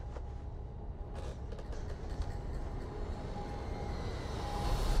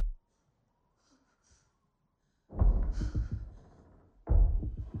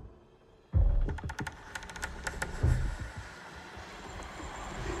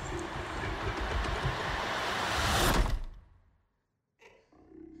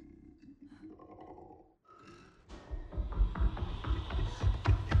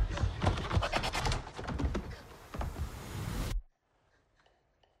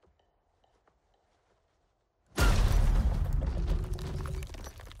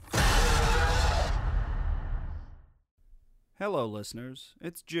 Hello, listeners.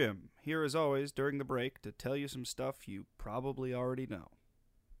 It's Jim, here as always during the break to tell you some stuff you probably already know.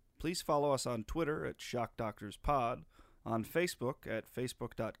 Please follow us on Twitter at ShockDoctorsPod, on Facebook at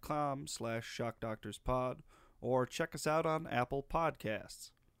facebook.com/ShockDoctorsPod, or check us out on Apple Podcasts.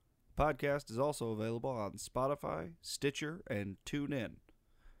 The podcast is also available on Spotify, Stitcher, and TuneIn.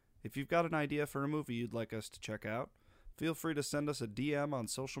 If you've got an idea for a movie you'd like us to check out, feel free to send us a DM on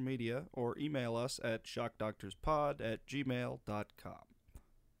social media or email us at shockdoctorspod@gmail.com.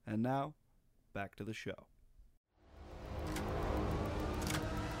 And now, back to the show.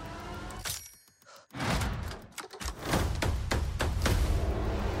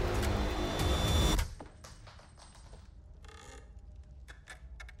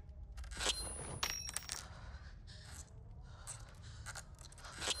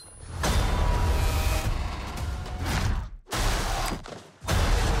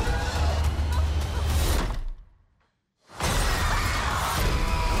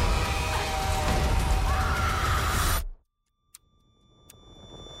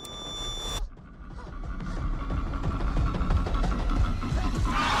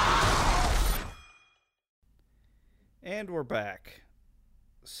 And we're back.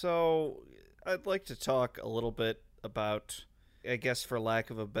 So, I'd like to talk a little bit about, I guess for lack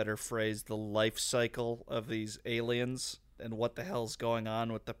of a better phrase, the life cycle of these aliens and what the hell's going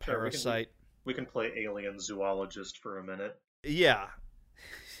on with the parasite. We can play alien zoologist for a minute. Yeah.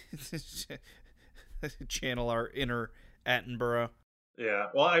 Channel our inner Attenborough. Yeah,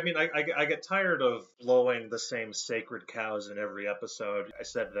 well, I mean, I get tired of blowing the same sacred cows in every episode. I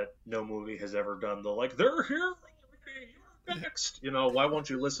said that no movie has ever done the, like, they're here, you're next, why won't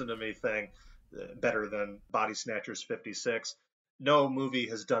you listen to me thing better than Body Snatchers 56. No movie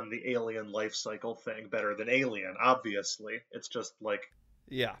has done the alien life cycle thing better than Alien, obviously. It's just like,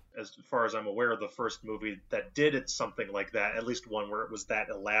 yeah, as far as I'm aware, the first movie that did it something like that, at least one where it was that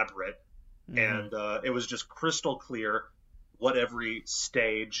elaborate. Mm-hmm. And it was just crystal clear what every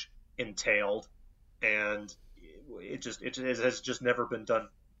stage entailed, and it has just never been done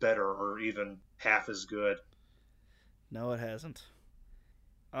better or even half as good. No, it hasn't.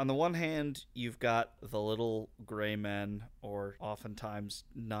 On the one hand, you've got the little gray men, or oftentimes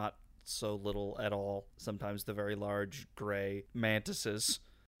not so little at all. Sometimes the very large gray mantises.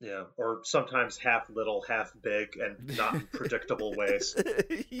 Yeah, or sometimes half little, half big, and not in predictable ways.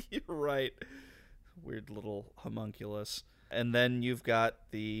 You're right. Weird little homunculus. And then you've got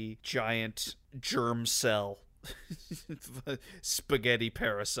the giant germ cell spaghetti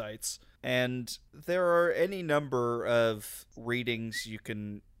parasites. And there are any number of readings you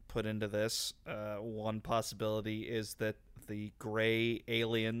can put into this. One possibility is that the gray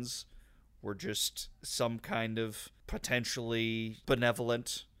aliens were just some kind of potentially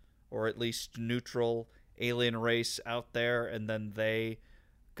benevolent or at least neutral alien race out there, and then they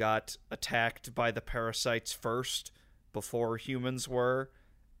got attacked by the parasites first before humans were,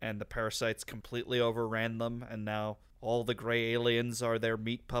 and the parasites completely overran them, and now all the gray aliens are their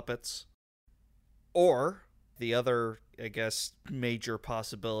meat puppets. Or the other, I guess, major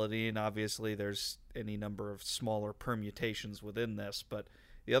possibility, and obviously there's any number of smaller permutations within this, but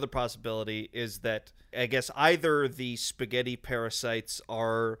the other possibility is that, I guess, either the spaghetti parasites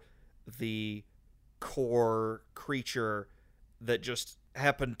are the core creature that just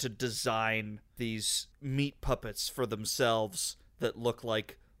happened to design these meat puppets for themselves that look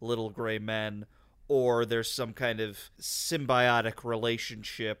like little gray men, or there's some kind of symbiotic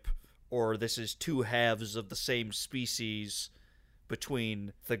relationship, or this is two halves of the same species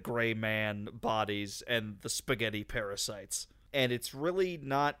between the gray man bodies and the spaghetti parasites. And it's really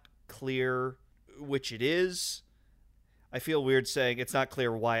not clear which it is. I feel weird saying it's not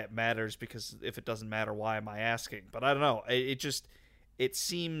clear why it matters, because if it doesn't matter, why am I asking? But I don't know. It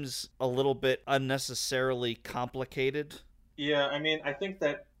seems a little bit unnecessarily complicated. Yeah, I mean, I think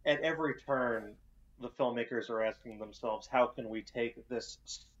that at every turn, the filmmakers are asking themselves, how can we take this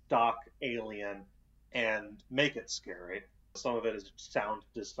stock alien and make it scary? Some of it is sound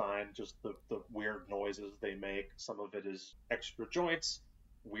design, just the weird noises they make. Some of it is extra joints,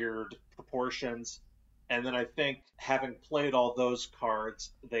 weird proportions. And then I think, having played all those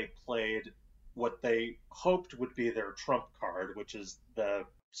cards, they played what they hoped would be their trump card, which is the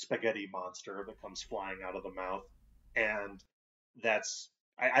spaghetti monster that comes flying out of the mouth. And that's,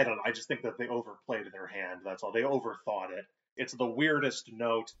 I don't know, I just think that they overplayed their hand. That's all. They overthought it. It's the weirdest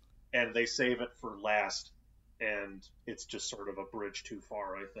note, and they save it for last. And it's just sort of a bridge too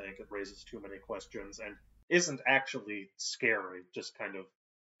far, I think. It raises too many questions and isn't actually scary, just kind of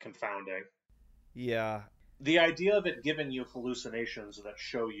confounding. Yeah. The idea of it giving you hallucinations that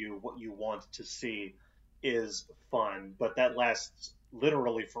show you what you want to see is fun, but that lasts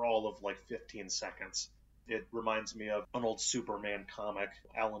literally for all of like 15 seconds. It reminds me of an old Superman comic.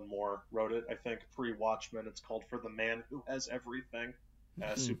 Alan Moore wrote it, I think, pre-Watchmen. It's called For the Man Who Has Everything.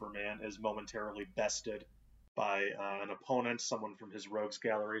 Superman is momentarily bested by an opponent, someone from his rogues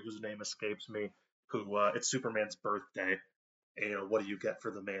gallery whose name escapes me, who it's Superman's birthday. And what do you get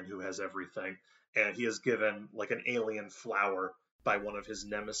for the man who has everything? And he is given like an alien flower by one of his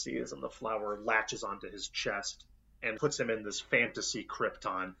nemesis, and the flower latches onto his chest and puts him in this fantasy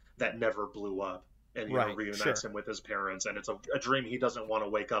Krypton that never blew up, and reunites him with his parents. And it's a dream he doesn't want to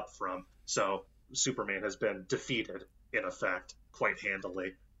wake up from. So Superman has been defeated, in effect, quite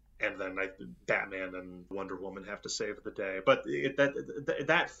handily. And then Batman and Wonder Woman have to save the day. But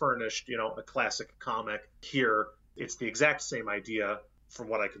that furnished, a classic comic. Here, it's the exact same idea, from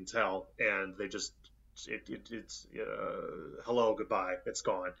what I can tell, and they just it's hello, goodbye, it's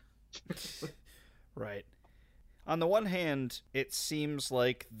gone. Right. On the one hand, it seems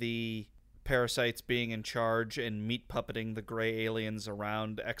like the parasites being in charge and meat puppeting the gray aliens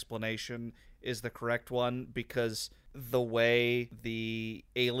around explanation is the correct one, because the way the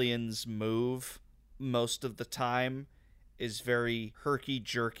aliens move most of the time is very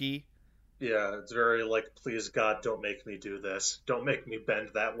herky-jerky. Yeah, it's very like, please God, don't make me do this. Don't make me bend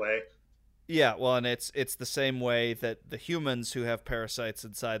that way. Yeah, well, and it's the same way that the humans who have parasites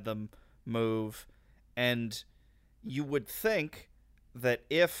inside them move. And you would think that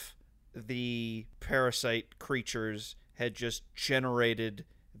if the parasite creatures had just generated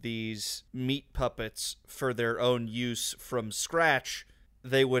these meat puppets for their own use from scratch,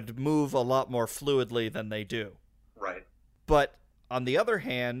 they would move a lot more fluidly than they do. Right. But on the other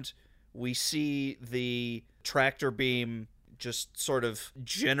hand, we see the tractor beam just sort of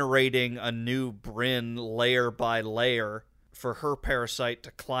generating a new Bryn layer by layer for her parasite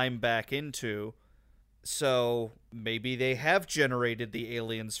to climb back into. So maybe they have generated the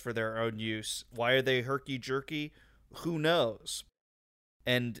aliens for their own use. Why are they herky-jerky? Who knows?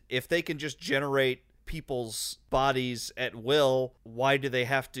 And if they can just generate people's bodies at will, why do they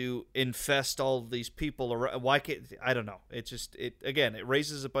have to infest all of these people around? Why can't, I don't know. It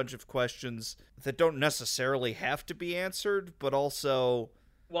raises a bunch of questions that don't necessarily have to be answered, but also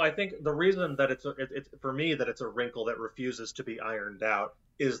Well, I think the reason that it's for me that it's a wrinkle that refuses to be ironed out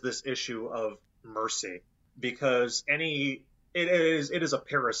is this issue of mercy, because it is a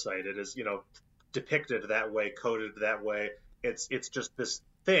parasite. It is, depicted that way, coded that way. It's just this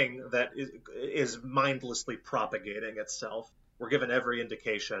thing that is mindlessly propagating itself. We're given every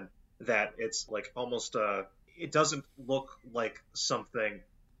indication that it's like almost it doesn't look like something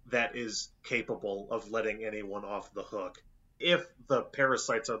that is capable of letting anyone off the hook. If the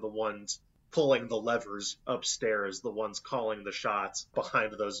parasites are the ones pulling the levers upstairs, the ones calling the shots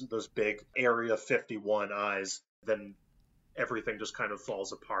behind those big Area 51 eyes, then everything just kind of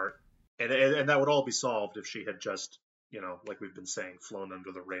falls apart. And that would all be solved if she had just, like we've been saying, flown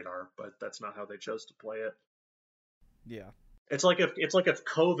under the radar. But that's not how they chose to play it. Yeah. It's like if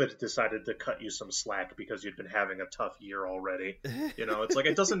COVID decided to cut you some slack because you'd been having a tough year already. It's like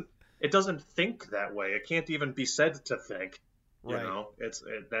it doesn't think that way. It can't even be said to think. Right.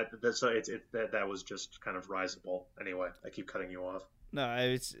 That was just kind of risible. Anyway, I keep cutting you off. No,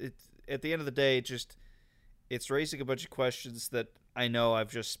 it's at the end of the day, it's raising a bunch of questions that I know I've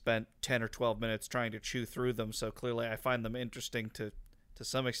just spent 10 or 12 minutes trying to chew through them, so clearly I find them interesting to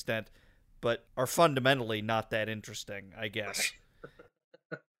some extent, but are fundamentally not that interesting, I guess.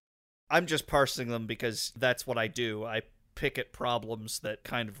 I'm just parsing them because that's what I do. I pick at problems that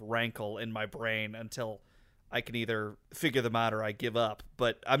kind of rankle in my brain until I can either figure them out or I give up.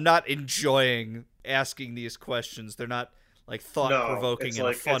 But I'm not enjoying asking these questions. They're not like thought-provoking in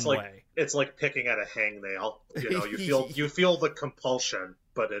a fun way. It's like picking at a hangnail. You feel the compulsion,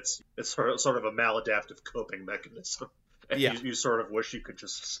 but it's sort of a maladaptive coping mechanism. And yeah. you sort of wish you could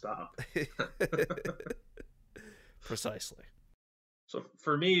just stop. Precisely. So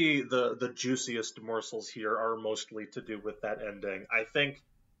for me, the juiciest morsels here are mostly to do with that ending. I think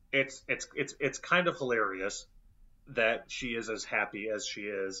it's kind of hilarious that she is as happy as she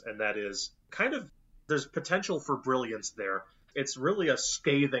is, and that is kind of, there's potential for brilliance there. It's really a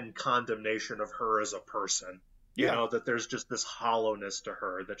scathing condemnation of her as a person. That there's just this hollowness to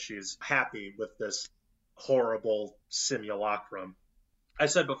her, that she's happy with this horrible simulacrum. I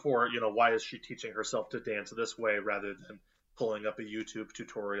said before, why is she teaching herself to dance this way rather than pulling up a YouTube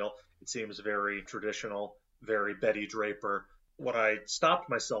tutorial? It seems very traditional, very Betty Draper. What I stopped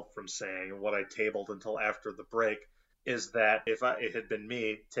myself from saying, what I tabled until after the break, is that if it had been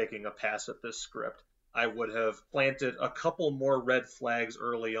me taking a pass at this script, I would have planted a couple more red flags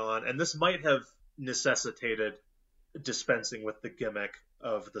early on, and this might have necessitated dispensing with the gimmick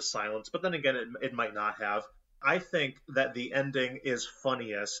of the silence, but then again, it might not have. I think that the ending is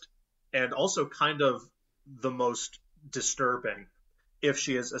funniest and also kind of the most disturbing if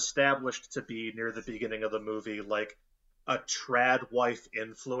she is established to be near the beginning of the movie like a trad wife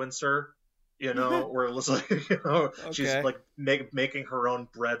influencer, where it was like, Okay. she's like making her own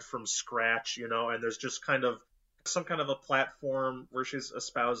bread from scratch, and there's just kind of some kind of a platform where she's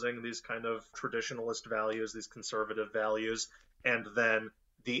espousing these kind of traditionalist values, these conservative values, and then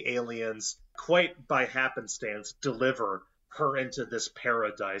the aliens, quite by happenstance, deliver her into this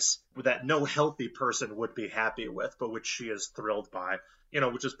paradise that no healthy person would be happy with, but which she is thrilled by,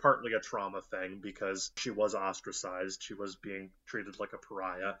 which is partly a trauma thing because she was ostracized, she was being treated like a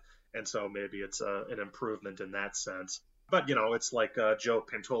pariah, and so maybe it's an improvement in that sense. But, it's like Joe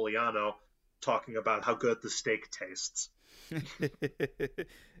Pantoliano talking about how good the steak tastes.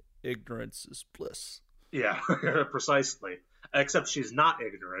 Ignorance is bliss. Yeah, precisely. Except she's not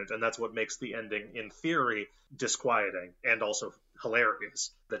ignorant, and that's what makes the ending, in theory, disquieting and also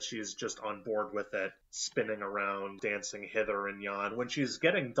hilarious. That she's just on board with it, spinning around, dancing hither and yon. When she's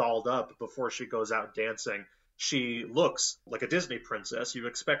getting dolled up before she goes out dancing, she looks like a Disney princess. You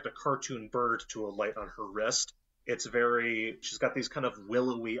expect a cartoon bird to alight on her wrist. She's got these kind of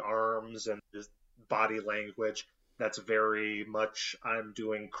willowy arms and this body language that's very much, I'm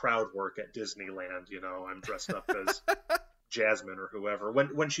doing crowd work at Disneyland, I'm dressed up as Jasmine or whoever.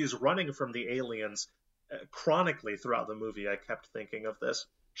 When she's running from the aliens, chronically throughout the movie, I kept thinking of this.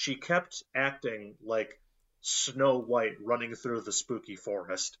 She kept acting like Snow White running through the spooky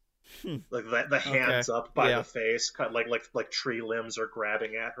forest. Like the hands up by the face, like tree limbs are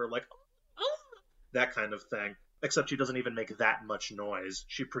grabbing at her, like that kind of thing. Except she doesn't even make that much noise.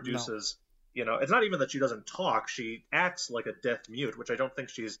 She produces, it's not even that she doesn't talk. She acts like a deaf mute, which I don't think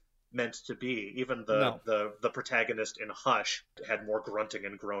she's meant to be. Even the protagonist in Hush had more grunting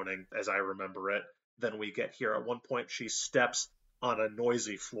and groaning, as I remember it, than we get here. At one point, she steps on a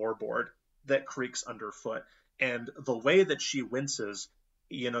noisy floorboard that creaks underfoot. And the way that she winces,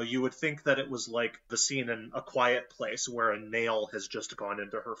 you would think that it was like the scene in A Quiet Place where a nail has just gone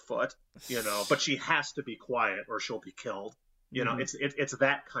into her foot, but she has to be quiet or she'll be killed. You know, it's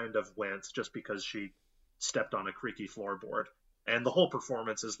that kind of wince just because she stepped on a creaky floorboard. And the whole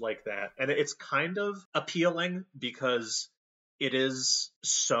performance is like that. And it's kind of appealing because it is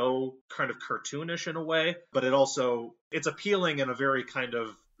so kind of cartoonish in a way, but it's appealing in a very kind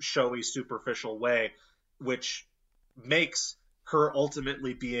of showy, superficial way, which makes her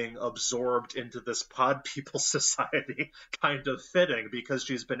ultimately being absorbed into this pod people society kind of fitting, because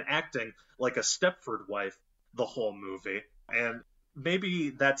she's been acting like a Stepford wife the whole movie. And maybe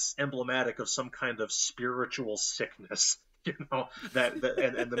that's emblematic of some kind of spiritual sickness, and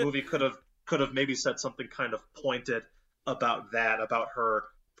the movie could have maybe said something kind of pointed about that, about her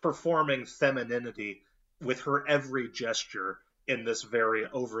performing femininity with her every gesture in this very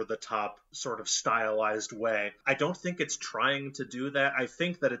over-the-top sort of stylized way. I don't think it's trying to do that. I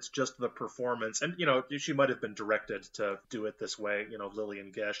think that it's just the performance. And, she might have been directed to do it this way,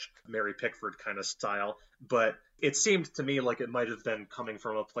 Lillian Gish, Mary Pickford kind of style. But it seemed to me like it might have been coming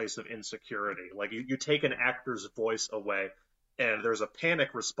from a place of insecurity. Like you take an actor's voice away and there's a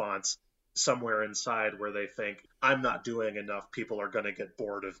panic response somewhere inside where they think, I'm not doing enough, people are going to get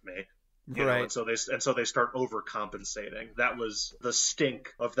bored of me. Right. And so they start overcompensating. That was the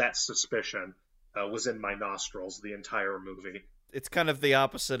stink of that suspicion was in my nostrils the entire movie. It's kind of the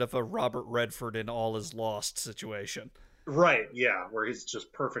opposite of a Robert Redford in All Is Lost situation. Right, yeah, where he's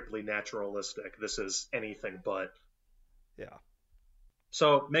just perfectly naturalistic. This is anything but. Yeah.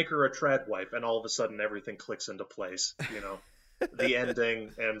 So make her a trad wife, and all of a sudden everything clicks into place. The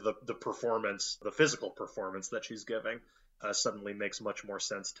ending and the performance, the physical performance that she's giving, suddenly makes much more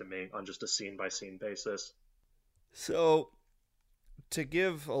sense to me on just a scene-by-scene basis. So, to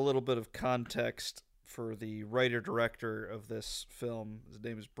give a little bit of context for the writer-director of this film, his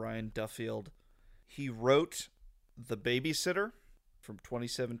name is Brian Duffield. He wrote The Babysitter from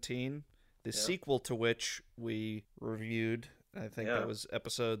 2017, the sequel to which we reviewed. I think that was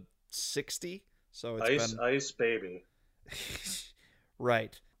episode 60. So it's Ice Baby.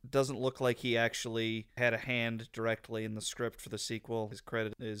 Right. Doesn't look like he actually had a hand directly in the script for the sequel. His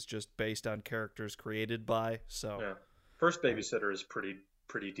credit is just based on characters created by. So First Babysitter is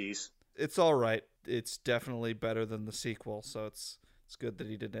pretty decent. It's all right. It's definitely better than the sequel, so it's good that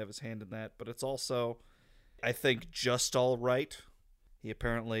he didn't have his hand in that. But it's also, I think, just all right. He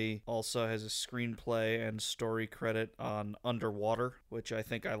apparently also has a screenplay and story credit on Underwater, which I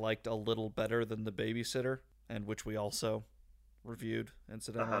think I liked a little better than The Babysitter, and which we also reviewed,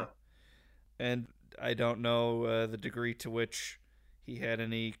 incidentally. And I don't know the degree to which he had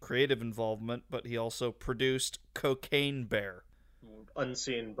any creative involvement, but he also produced Cocaine Bear.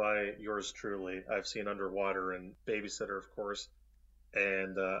 Unseen by yours truly. I've seen Underwater and Babysitter, of course,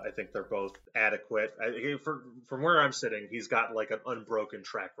 and I think they're both adequate. From where I'm sitting, he's got like an unbroken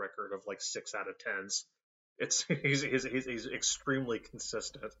track record of like 6 out of 10s. He's extremely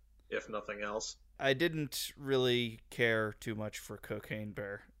consistent, if nothing else. I didn't really care too much for Cocaine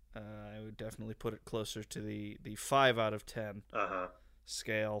Bear. I would definitely put it closer to the 5 out of 10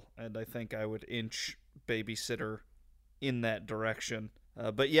 scale, and I think I would inch Babysitter in that direction.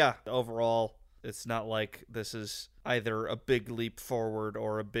 But yeah, overall, it's not like this is either a big leap forward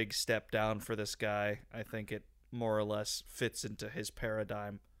or a big step down for this guy. I think it more or less fits into his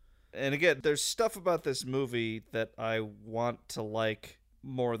paradigm. And again, there's stuff about this movie that I want to like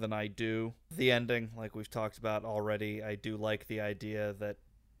more than I do. The ending, like we've talked about already, I do like the idea that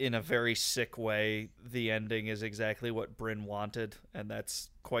in a very sick way, the ending is exactly what Bryn wanted, and that's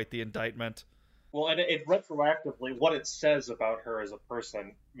quite the indictment. Well, and it retroactively, what it says about her as a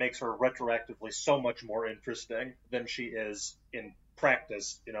person makes her retroactively so much more interesting than she is in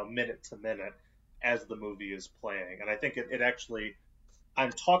practice, minute to minute as the movie is playing. And I think it actually,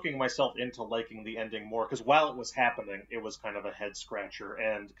 I'm talking myself into liking the ending more, because while it was happening, it was kind of a head scratcher,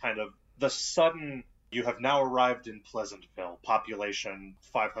 and kind of the sudden, you have now arrived in Pleasantville, population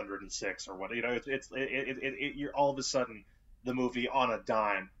 506 or what, you're all of a sudden, the movie on a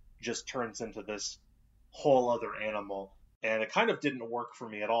dime just turns into this whole other animal. And it kind of didn't work for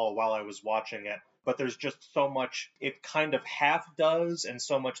me at all while I was watching it. But there's just so much it kind of half does and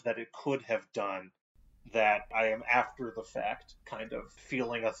so much that it could have done that I am after the fact kind of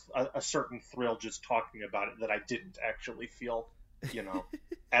feeling a certain thrill just talking about it that I didn't actually feel,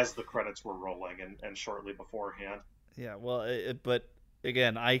 as the credits were rolling and shortly beforehand. Yeah, well, but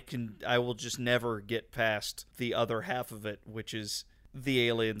again, I will just never get past the other half of it, which is the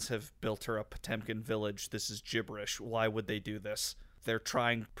aliens have built her a Potemkin village. This is gibberish. Why would they do this? They're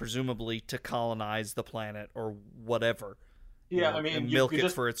trying, presumably, to colonize the planet or whatever. Yeah, I mean, and milk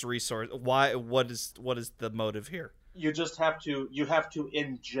it for its resource. Why? What is the motive here? You just have to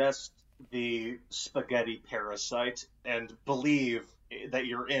ingest the spaghetti parasite and believe that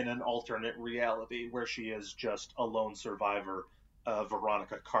you're in an alternate reality where she is just a lone survivor,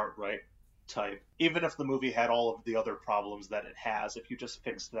 Veronica Cartwright type. Even if the movie had all of the other problems that it has, if you just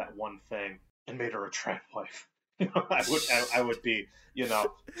fixed that one thing and made her a trad wife, I would be,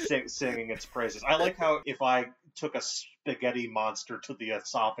 singing its praises. I like how if I took a spaghetti monster to the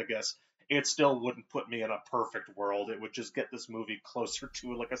esophagus, it still wouldn't put me in a perfect world. It would just get this movie closer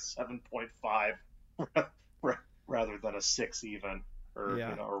to like a 7.5 rather than a 6 even, or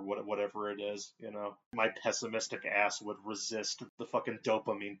Yeah. or whatever it is. My pessimistic ass would resist the fucking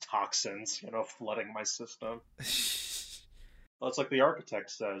dopamine toxins, flooding my system. Well, it's like the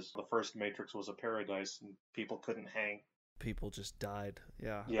architect says, the first Matrix was a paradise and people couldn't hang. People just died.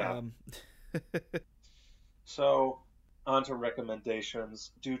 Yeah. Yeah. So, on to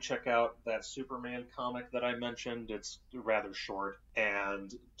recommendations. Do check out that Superman comic that I mentioned. It's rather short.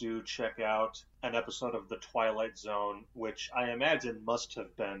 And do check out an episode of The Twilight Zone, which I imagine must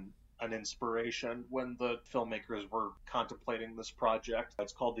have been an inspiration when the filmmakers were contemplating this project.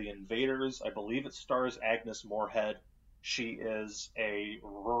 It's called The Invaders. I believe it stars Agnes Moorehead. She is a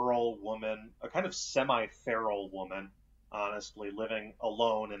rural woman, a kind of semi-feral woman, honestly, living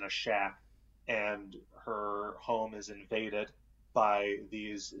alone in a shack, and her home is invaded by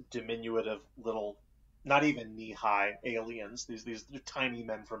these diminutive little, not even knee-high aliens, these tiny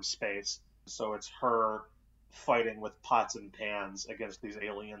men from space. So it's her fighting with pots and pans against these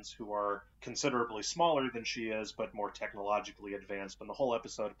aliens who are considerably smaller than she is, but more technologically advanced. And the whole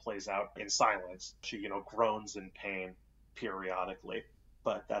episode plays out in silence. She, groans in pain periodically,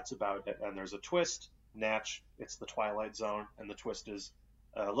 but that's about it. And there's a twist. Natch, it's the Twilight Zone, and the twist is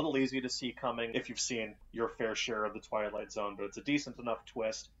a little easy to see coming if you've seen your fair share of the Twilight Zone, but it's a decent enough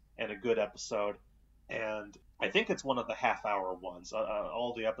twist and a good episode. And I think it's one of the half-hour ones.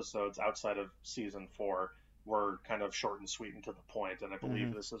 All the episodes outside of season 4 were kind of short and sweet and to the point, and I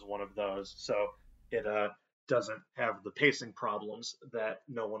believe this is one of those. So it doesn't have the pacing problems that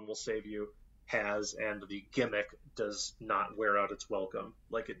No One Will Save You has, and the gimmick does not wear out its welcome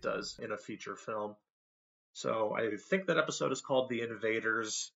like it does in a feature film. So I think that episode is called The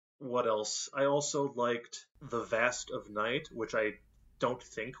Invaders. What else? I also liked The Vast of Night, which I don't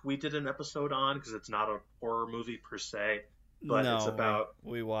think we did an episode on because it's not a horror movie per se, but no, it's about...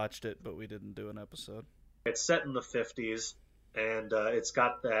 We watched it, but we didn't do an episode. It's set in the 50s, and it's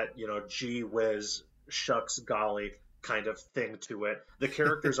got that, gee whiz, shucks golly kind of thing to it. The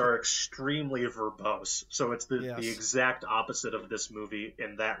characters are extremely verbose, so it's the exact opposite of this movie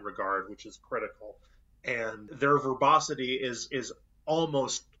in that regard, which is critical. And their verbosity is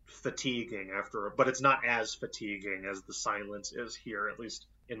almost fatiguing but it's not as fatiguing as the silence is here, at least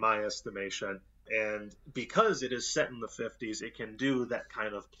in my estimation. And because it is set in the 50s, it can do that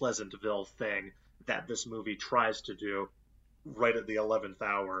kind of Pleasantville thing that this movie tries to do right at the 11th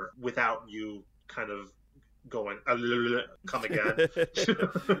hour without you kind of going, come again.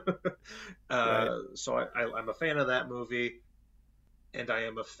 Right. So I'm a fan of that movie, and I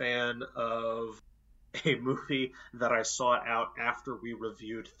am a fan of a movie that I sought out after we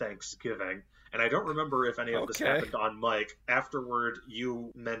reviewed Thanksgiving. And I don't remember if any of this happened on mic. Afterward,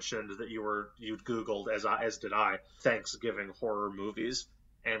 you mentioned that you'd Googled, as did I, Thanksgiving horror movies.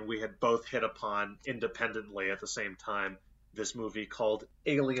 And we had both hit upon, independently at the same time, this movie called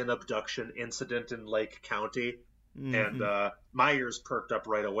Alien Abduction Incident in Lake County. And my ears perked up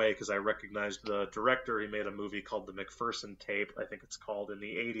right away because I recognized the director. He made a movie called The McPherson Tape, I think it's called, in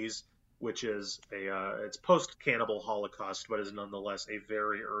the 80s, which is it's post-Cannibal Holocaust, but is nonetheless a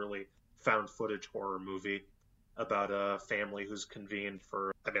very early found footage horror movie about a family who's convened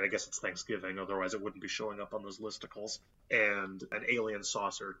for, I guess it's Thanksgiving, otherwise it wouldn't be showing up on those listicles, and an alien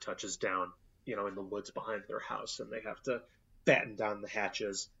saucer touches down, in the woods behind their house, and they have to batten down the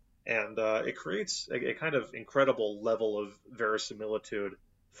hatches, and it creates a kind of incredible level of verisimilitude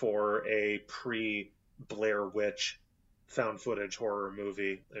for a pre-Blair Witch found footage horror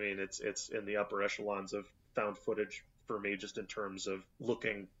movie. It's in the upper echelons of found footage for me, just in terms of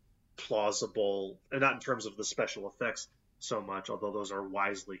looking plausible, and not in terms of the special effects so much, although those are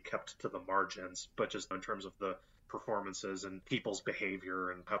wisely kept to the margins, but just in terms of the performances and people's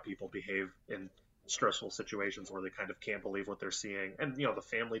behavior and how people behave in stressful situations where they kind of can't believe what they're seeing, and the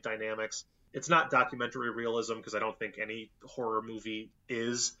family dynamics. It's not documentary realism, because I don't think any horror movie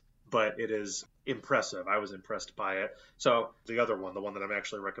is, but it is impressive. I was impressed by it. So the other one, the one that I'm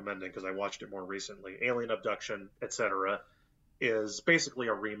actually recommending because I watched it more recently, Alien Abduction, etc., is basically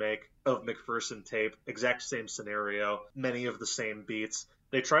a remake of McPherson Tape, exact same scenario, many of the same beats,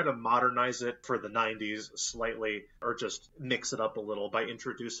 They try to modernize it for the 90s slightly, or just mix it up a little by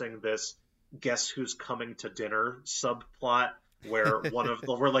introducing this guess who's coming to dinner subplot where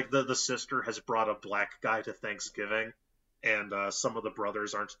the sister has brought a black guy to Thanksgiving, and some of the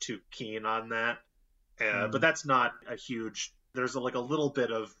brothers aren't too keen on that. But that's not a huge. There's like a little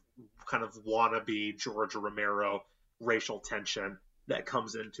bit of kind of wannabe George Romero racial tension that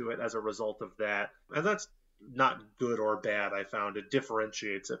comes into it as a result of that, and that's not good or bad. I found it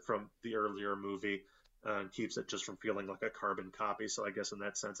differentiates it from the earlier movie and keeps it just from feeling like a carbon copy. So I guess in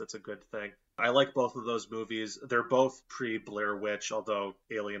that sense, it's a good thing. I like both of those movies. They're both pre-Blair Witch, although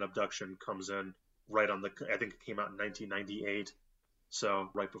Alien Abduction comes in right on I think it came out in 1998, so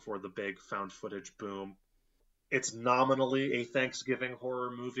right before the big found footage boom. It's nominally a Thanksgiving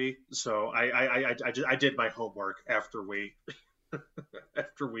horror movie, so I did my homework after we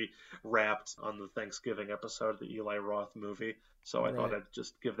after we wrapped on the Thanksgiving episode of the Eli Roth movie. So I thought I'd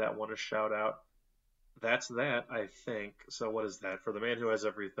just give that one a shout out. That's that, I think. So what is that? For The Man Who Has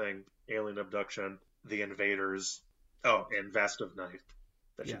Everything, Alien Abduction, The Invaders, and Vast of Night.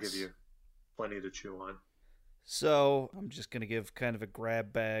 That should give you plenty to chew on. So I'm just going to give kind of a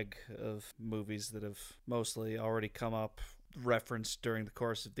grab bag of movies that have mostly already come up, referenced during the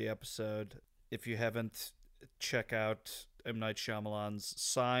course of the episode. If you haven't, check out M. Night Shyamalan's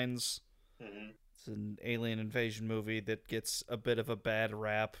Signs. Mm-hmm. It's an alien invasion movie that gets a bit of a bad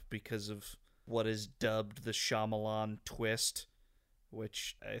rap because of what is dubbed the Shyamalan twist,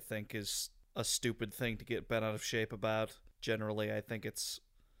 which I think is a stupid thing to get bent out of shape about. Generally, I think it's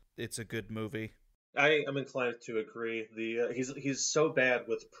a good movie. I am inclined to agree. He's so bad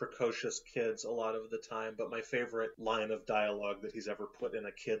with precocious kids a lot of the time, but my favorite line of dialogue that he's ever put in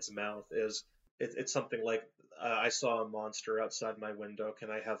a kid's mouth is it's something like, "I saw a monster outside my window.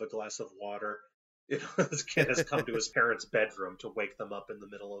 Can I have a glass of water?" This kid has come to his parents' bedroom to wake them up in the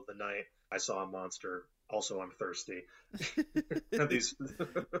middle of the night. "I saw a monster. Also, I'm thirsty." These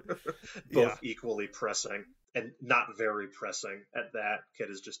both equally pressing. And not very pressing at that. Kid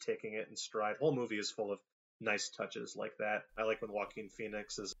is just taking it in stride. Whole movie is full of nice touches like that. I like when Joaquin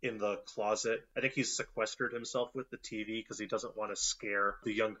Phoenix is in the closet. I think he's sequestered himself with the TV because he doesn't want to scare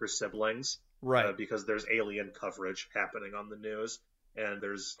the younger siblings. Right. Because there's alien coverage happening on the news, and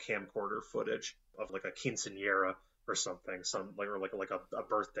there's camcorder footage of like a quinceañera or something, like a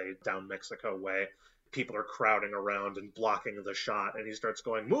birthday down Mexico way. People are crowding around and blocking the shot, and he starts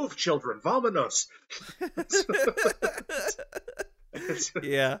going, "Move, children, vámonos!"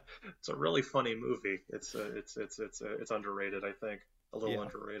 It's a really funny movie. It's underrated, I think, a little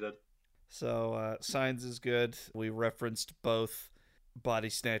underrated. So Signs is good. We referenced both Body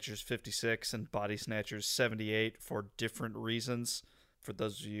Snatchers 56 and Body Snatchers 78 for different reasons. For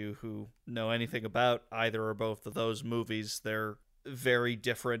those of you who know anything about either or both of those movies, they're very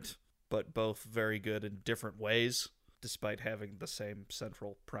different, but both very good in different ways, despite having the same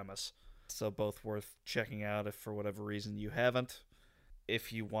central premise. So both worth checking out if for whatever reason you haven't.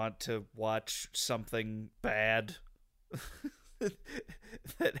 If you want to watch something bad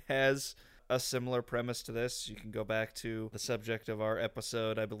that has a similar premise to this, you can go back to the subject of our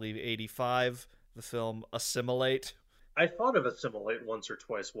episode, I believe 85, the film Assimilate. I thought of Assimilate once or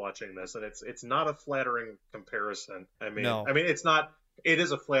twice watching this, and it's not a flattering comparison. It's not. It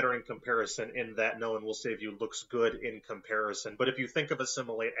is a flattering comparison in that No One Will Save You looks good in comparison. But if you think of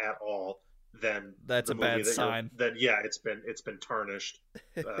Assimilate at all, then that's a bad sign. Then it's been tarnished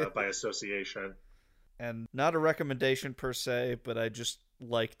by association. And not a recommendation per se, but I just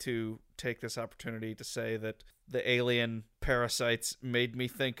like to take this opportunity to say that the alien parasites made me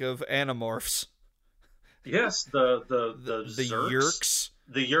think of Animorphs. Yes, the Yeerks.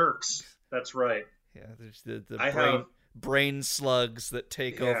 The Yeerks. That's right. Yeah, there's the brain slugs that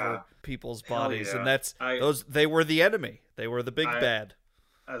take over people's bodies, and they were the enemy. They were the big bad.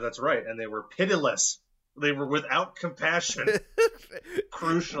 That's right, and they were pitiless. They were without compassion.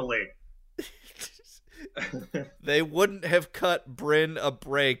 Crucially, they wouldn't have cut Bryn a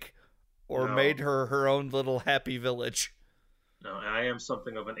break or made her own little happy village. No, and I am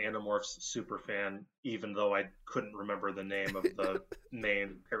something of an Animorphs superfan, even though I couldn't remember the name of the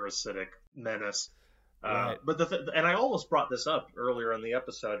main parasitic menace. Right. And I almost brought this up earlier in the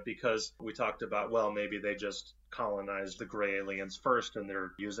episode because we talked about, well, maybe they just colonized the gray aliens first and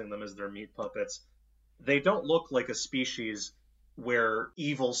they're using them as their meat puppets. They don't look like a species where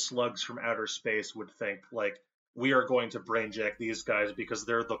evil slugs from outer space would think, like, we are going to brainjack these guys because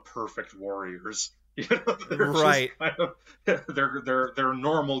they're the perfect warriors. Right. They're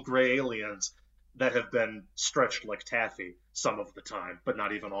normal gray aliens that have been stretched like taffy some of the time, but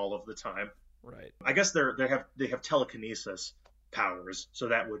not even all of the time. Right. I guess they have telekinesis, powers, so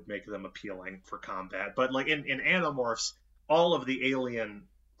that would make them appealing for combat. But like in Animorphs, all of the alien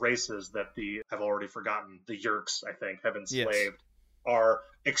races that I've already forgotten, the Yeerks, I think, have enslaved, Yes. are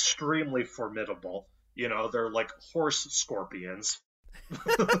extremely formidable. You know, they're like horse scorpions.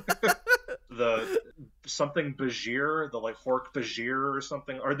 The something Bajir, the like Hork Bajir or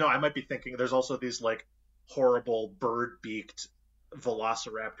something. Or no, I might be thinking there's also these like horrible bird-beaked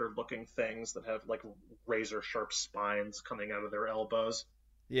velociraptor looking things that have like razor sharp spines coming out of their elbows.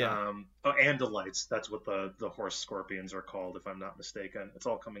 Yeah. Andalites, that's what the horse scorpions are called, if I'm not mistaken. It's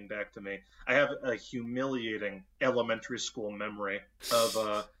all coming back to me. I have a humiliating elementary school memory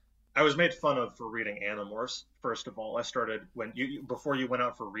of I was made fun of for reading Animorphs. First of all, I started when before you went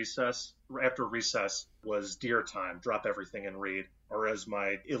out for recess. After recess was deer time, drop everything and read, or as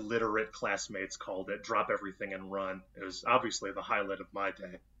my illiterate classmates called it, drop everything and run. It was obviously the highlight of my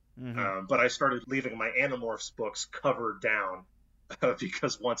day. Mm-hmm. But I started leaving my Animorphs books covered down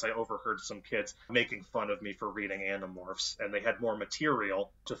because once I overheard some kids making fun of me for reading Animorphs, and they had more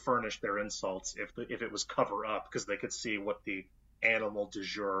material to furnish their insults if it was cover up, because they could see what the animal du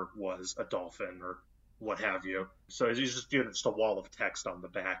jour was, a dolphin or what have you. So it's just a wall of text on the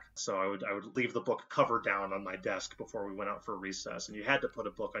back. So I would leave the book cover down on my desk before we went out for recess, and you had to put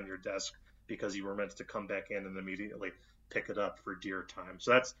a book on your desk because you were meant to come back in and immediately pick it up for deer time.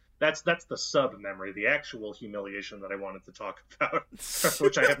 So that's the sub memory. The actual humiliation that I wanted to talk about,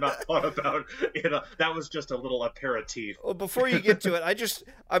 which I have not thought about, that was just a little aperitif. Well, before you get to it,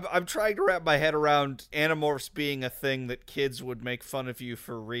 I'm trying to wrap my head around Animorphs being a thing that kids would make fun of you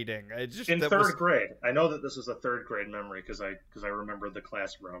for reading. In third grade. I know that this is a third grade memory because I remember the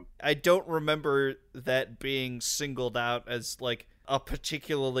classroom. I don't remember that being singled out as like a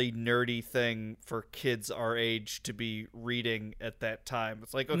particularly nerdy thing for kids our age to be reading at that time.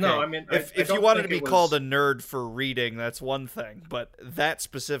 It's like, okay, no, I mean, if you wanted to be called a nerd for reading, that's one thing, but that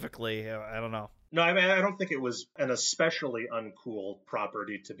specifically, I don't know. No, I mean, I don't think it was an especially uncool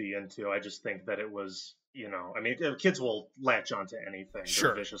property to be into. I just think that it was, I mean, kids will latch onto anything. Sure,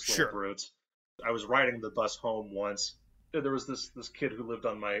 they're vicious little brutes. I was riding the bus home once. There was this kid who lived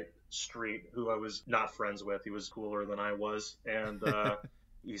on my street who I was not friends with. He was cooler than I was, and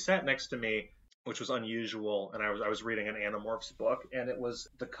he sat next to me, which was unusual. And I was reading an Animorphs book, and it was,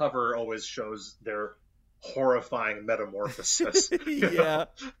 the cover always shows their horrifying metamorphosis. Yeah.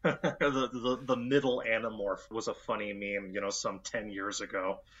 The middle Animorph was a funny meme, some 10 years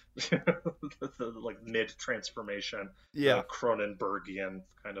ago. Like mid transformation. Yeah. Cronenbergian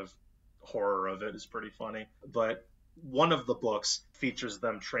kind of horror of it is pretty funny. But one of the books features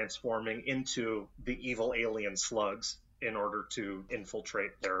them transforming into the evil alien slugs in order to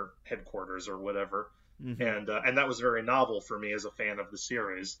infiltrate their headquarters or whatever. Mm-hmm. And that was very novel for me as a fan of the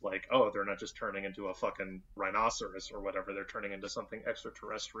series. Like, oh, they're not just turning into a fucking rhinoceros or whatever. They're turning into something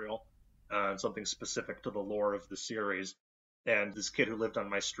extraterrestrial, something specific to the lore of the series. And this kid who lived on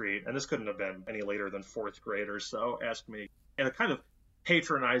my street, and this couldn't have been any later than fourth grade or so, asked me in a kind of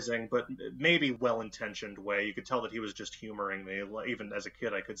patronizing but maybe well-intentioned way. You could tell that he was just humoring me. Even as a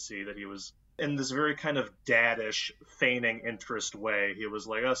kid, I could see that he was in this very kind of daddish, feigning interest way. He was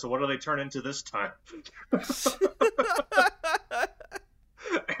like, oh, so what do they turn into this time?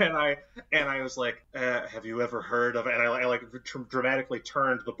 And I was like, have you ever heard of, and I like dramatically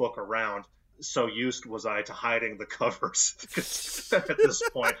turned the book around. So used was I to hiding the covers at this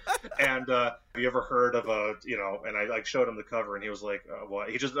point. And have you ever heard of and I like showed him the cover, and he was like, what?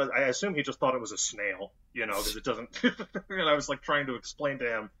 I assume he just thought it was a snail, because it doesn't, and I was like trying to explain to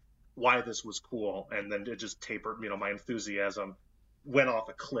him why this was cool. And then it just tapered, my enthusiasm went off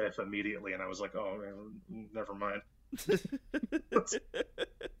a cliff immediately. And I was like, oh, never mind.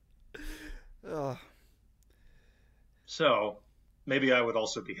 Oh. So maybe I would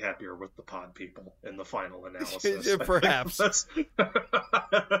also be happier with the pod people in the final analysis. Perhaps. That's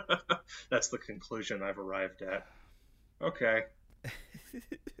the conclusion I've arrived at. Okay.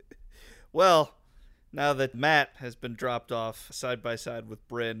 Well, now that Matt has been dropped off side by side with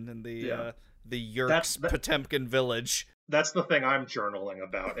Bryn in the Yeerks Potemkin village. That's the thing I'm journaling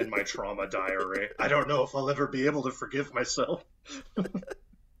about in my trauma diary. I don't know if I'll ever be able to forgive myself.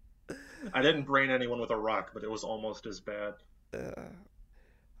 I didn't brain anyone with a rock, but it was almost as bad.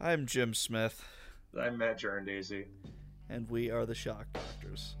 I'm Jim Smith. I'm Matt Jarndazy. And we are the Shock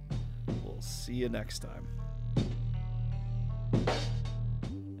Doctors. We'll see you next time.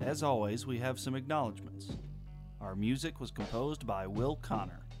 As always, we have some acknowledgments. Our music was composed by Will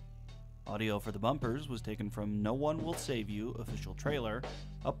Connor. Audio for the bumpers was taken from No One Will Save You official trailer,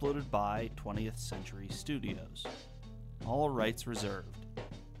 uploaded by 20th Century Studios. All rights reserved.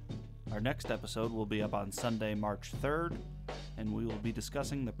 Our next episode will be up on Sunday, March 3rd, and we will be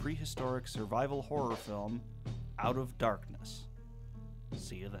discussing the prehistoric survival horror film Out of Darkness.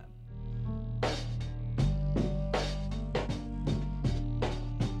 See you then.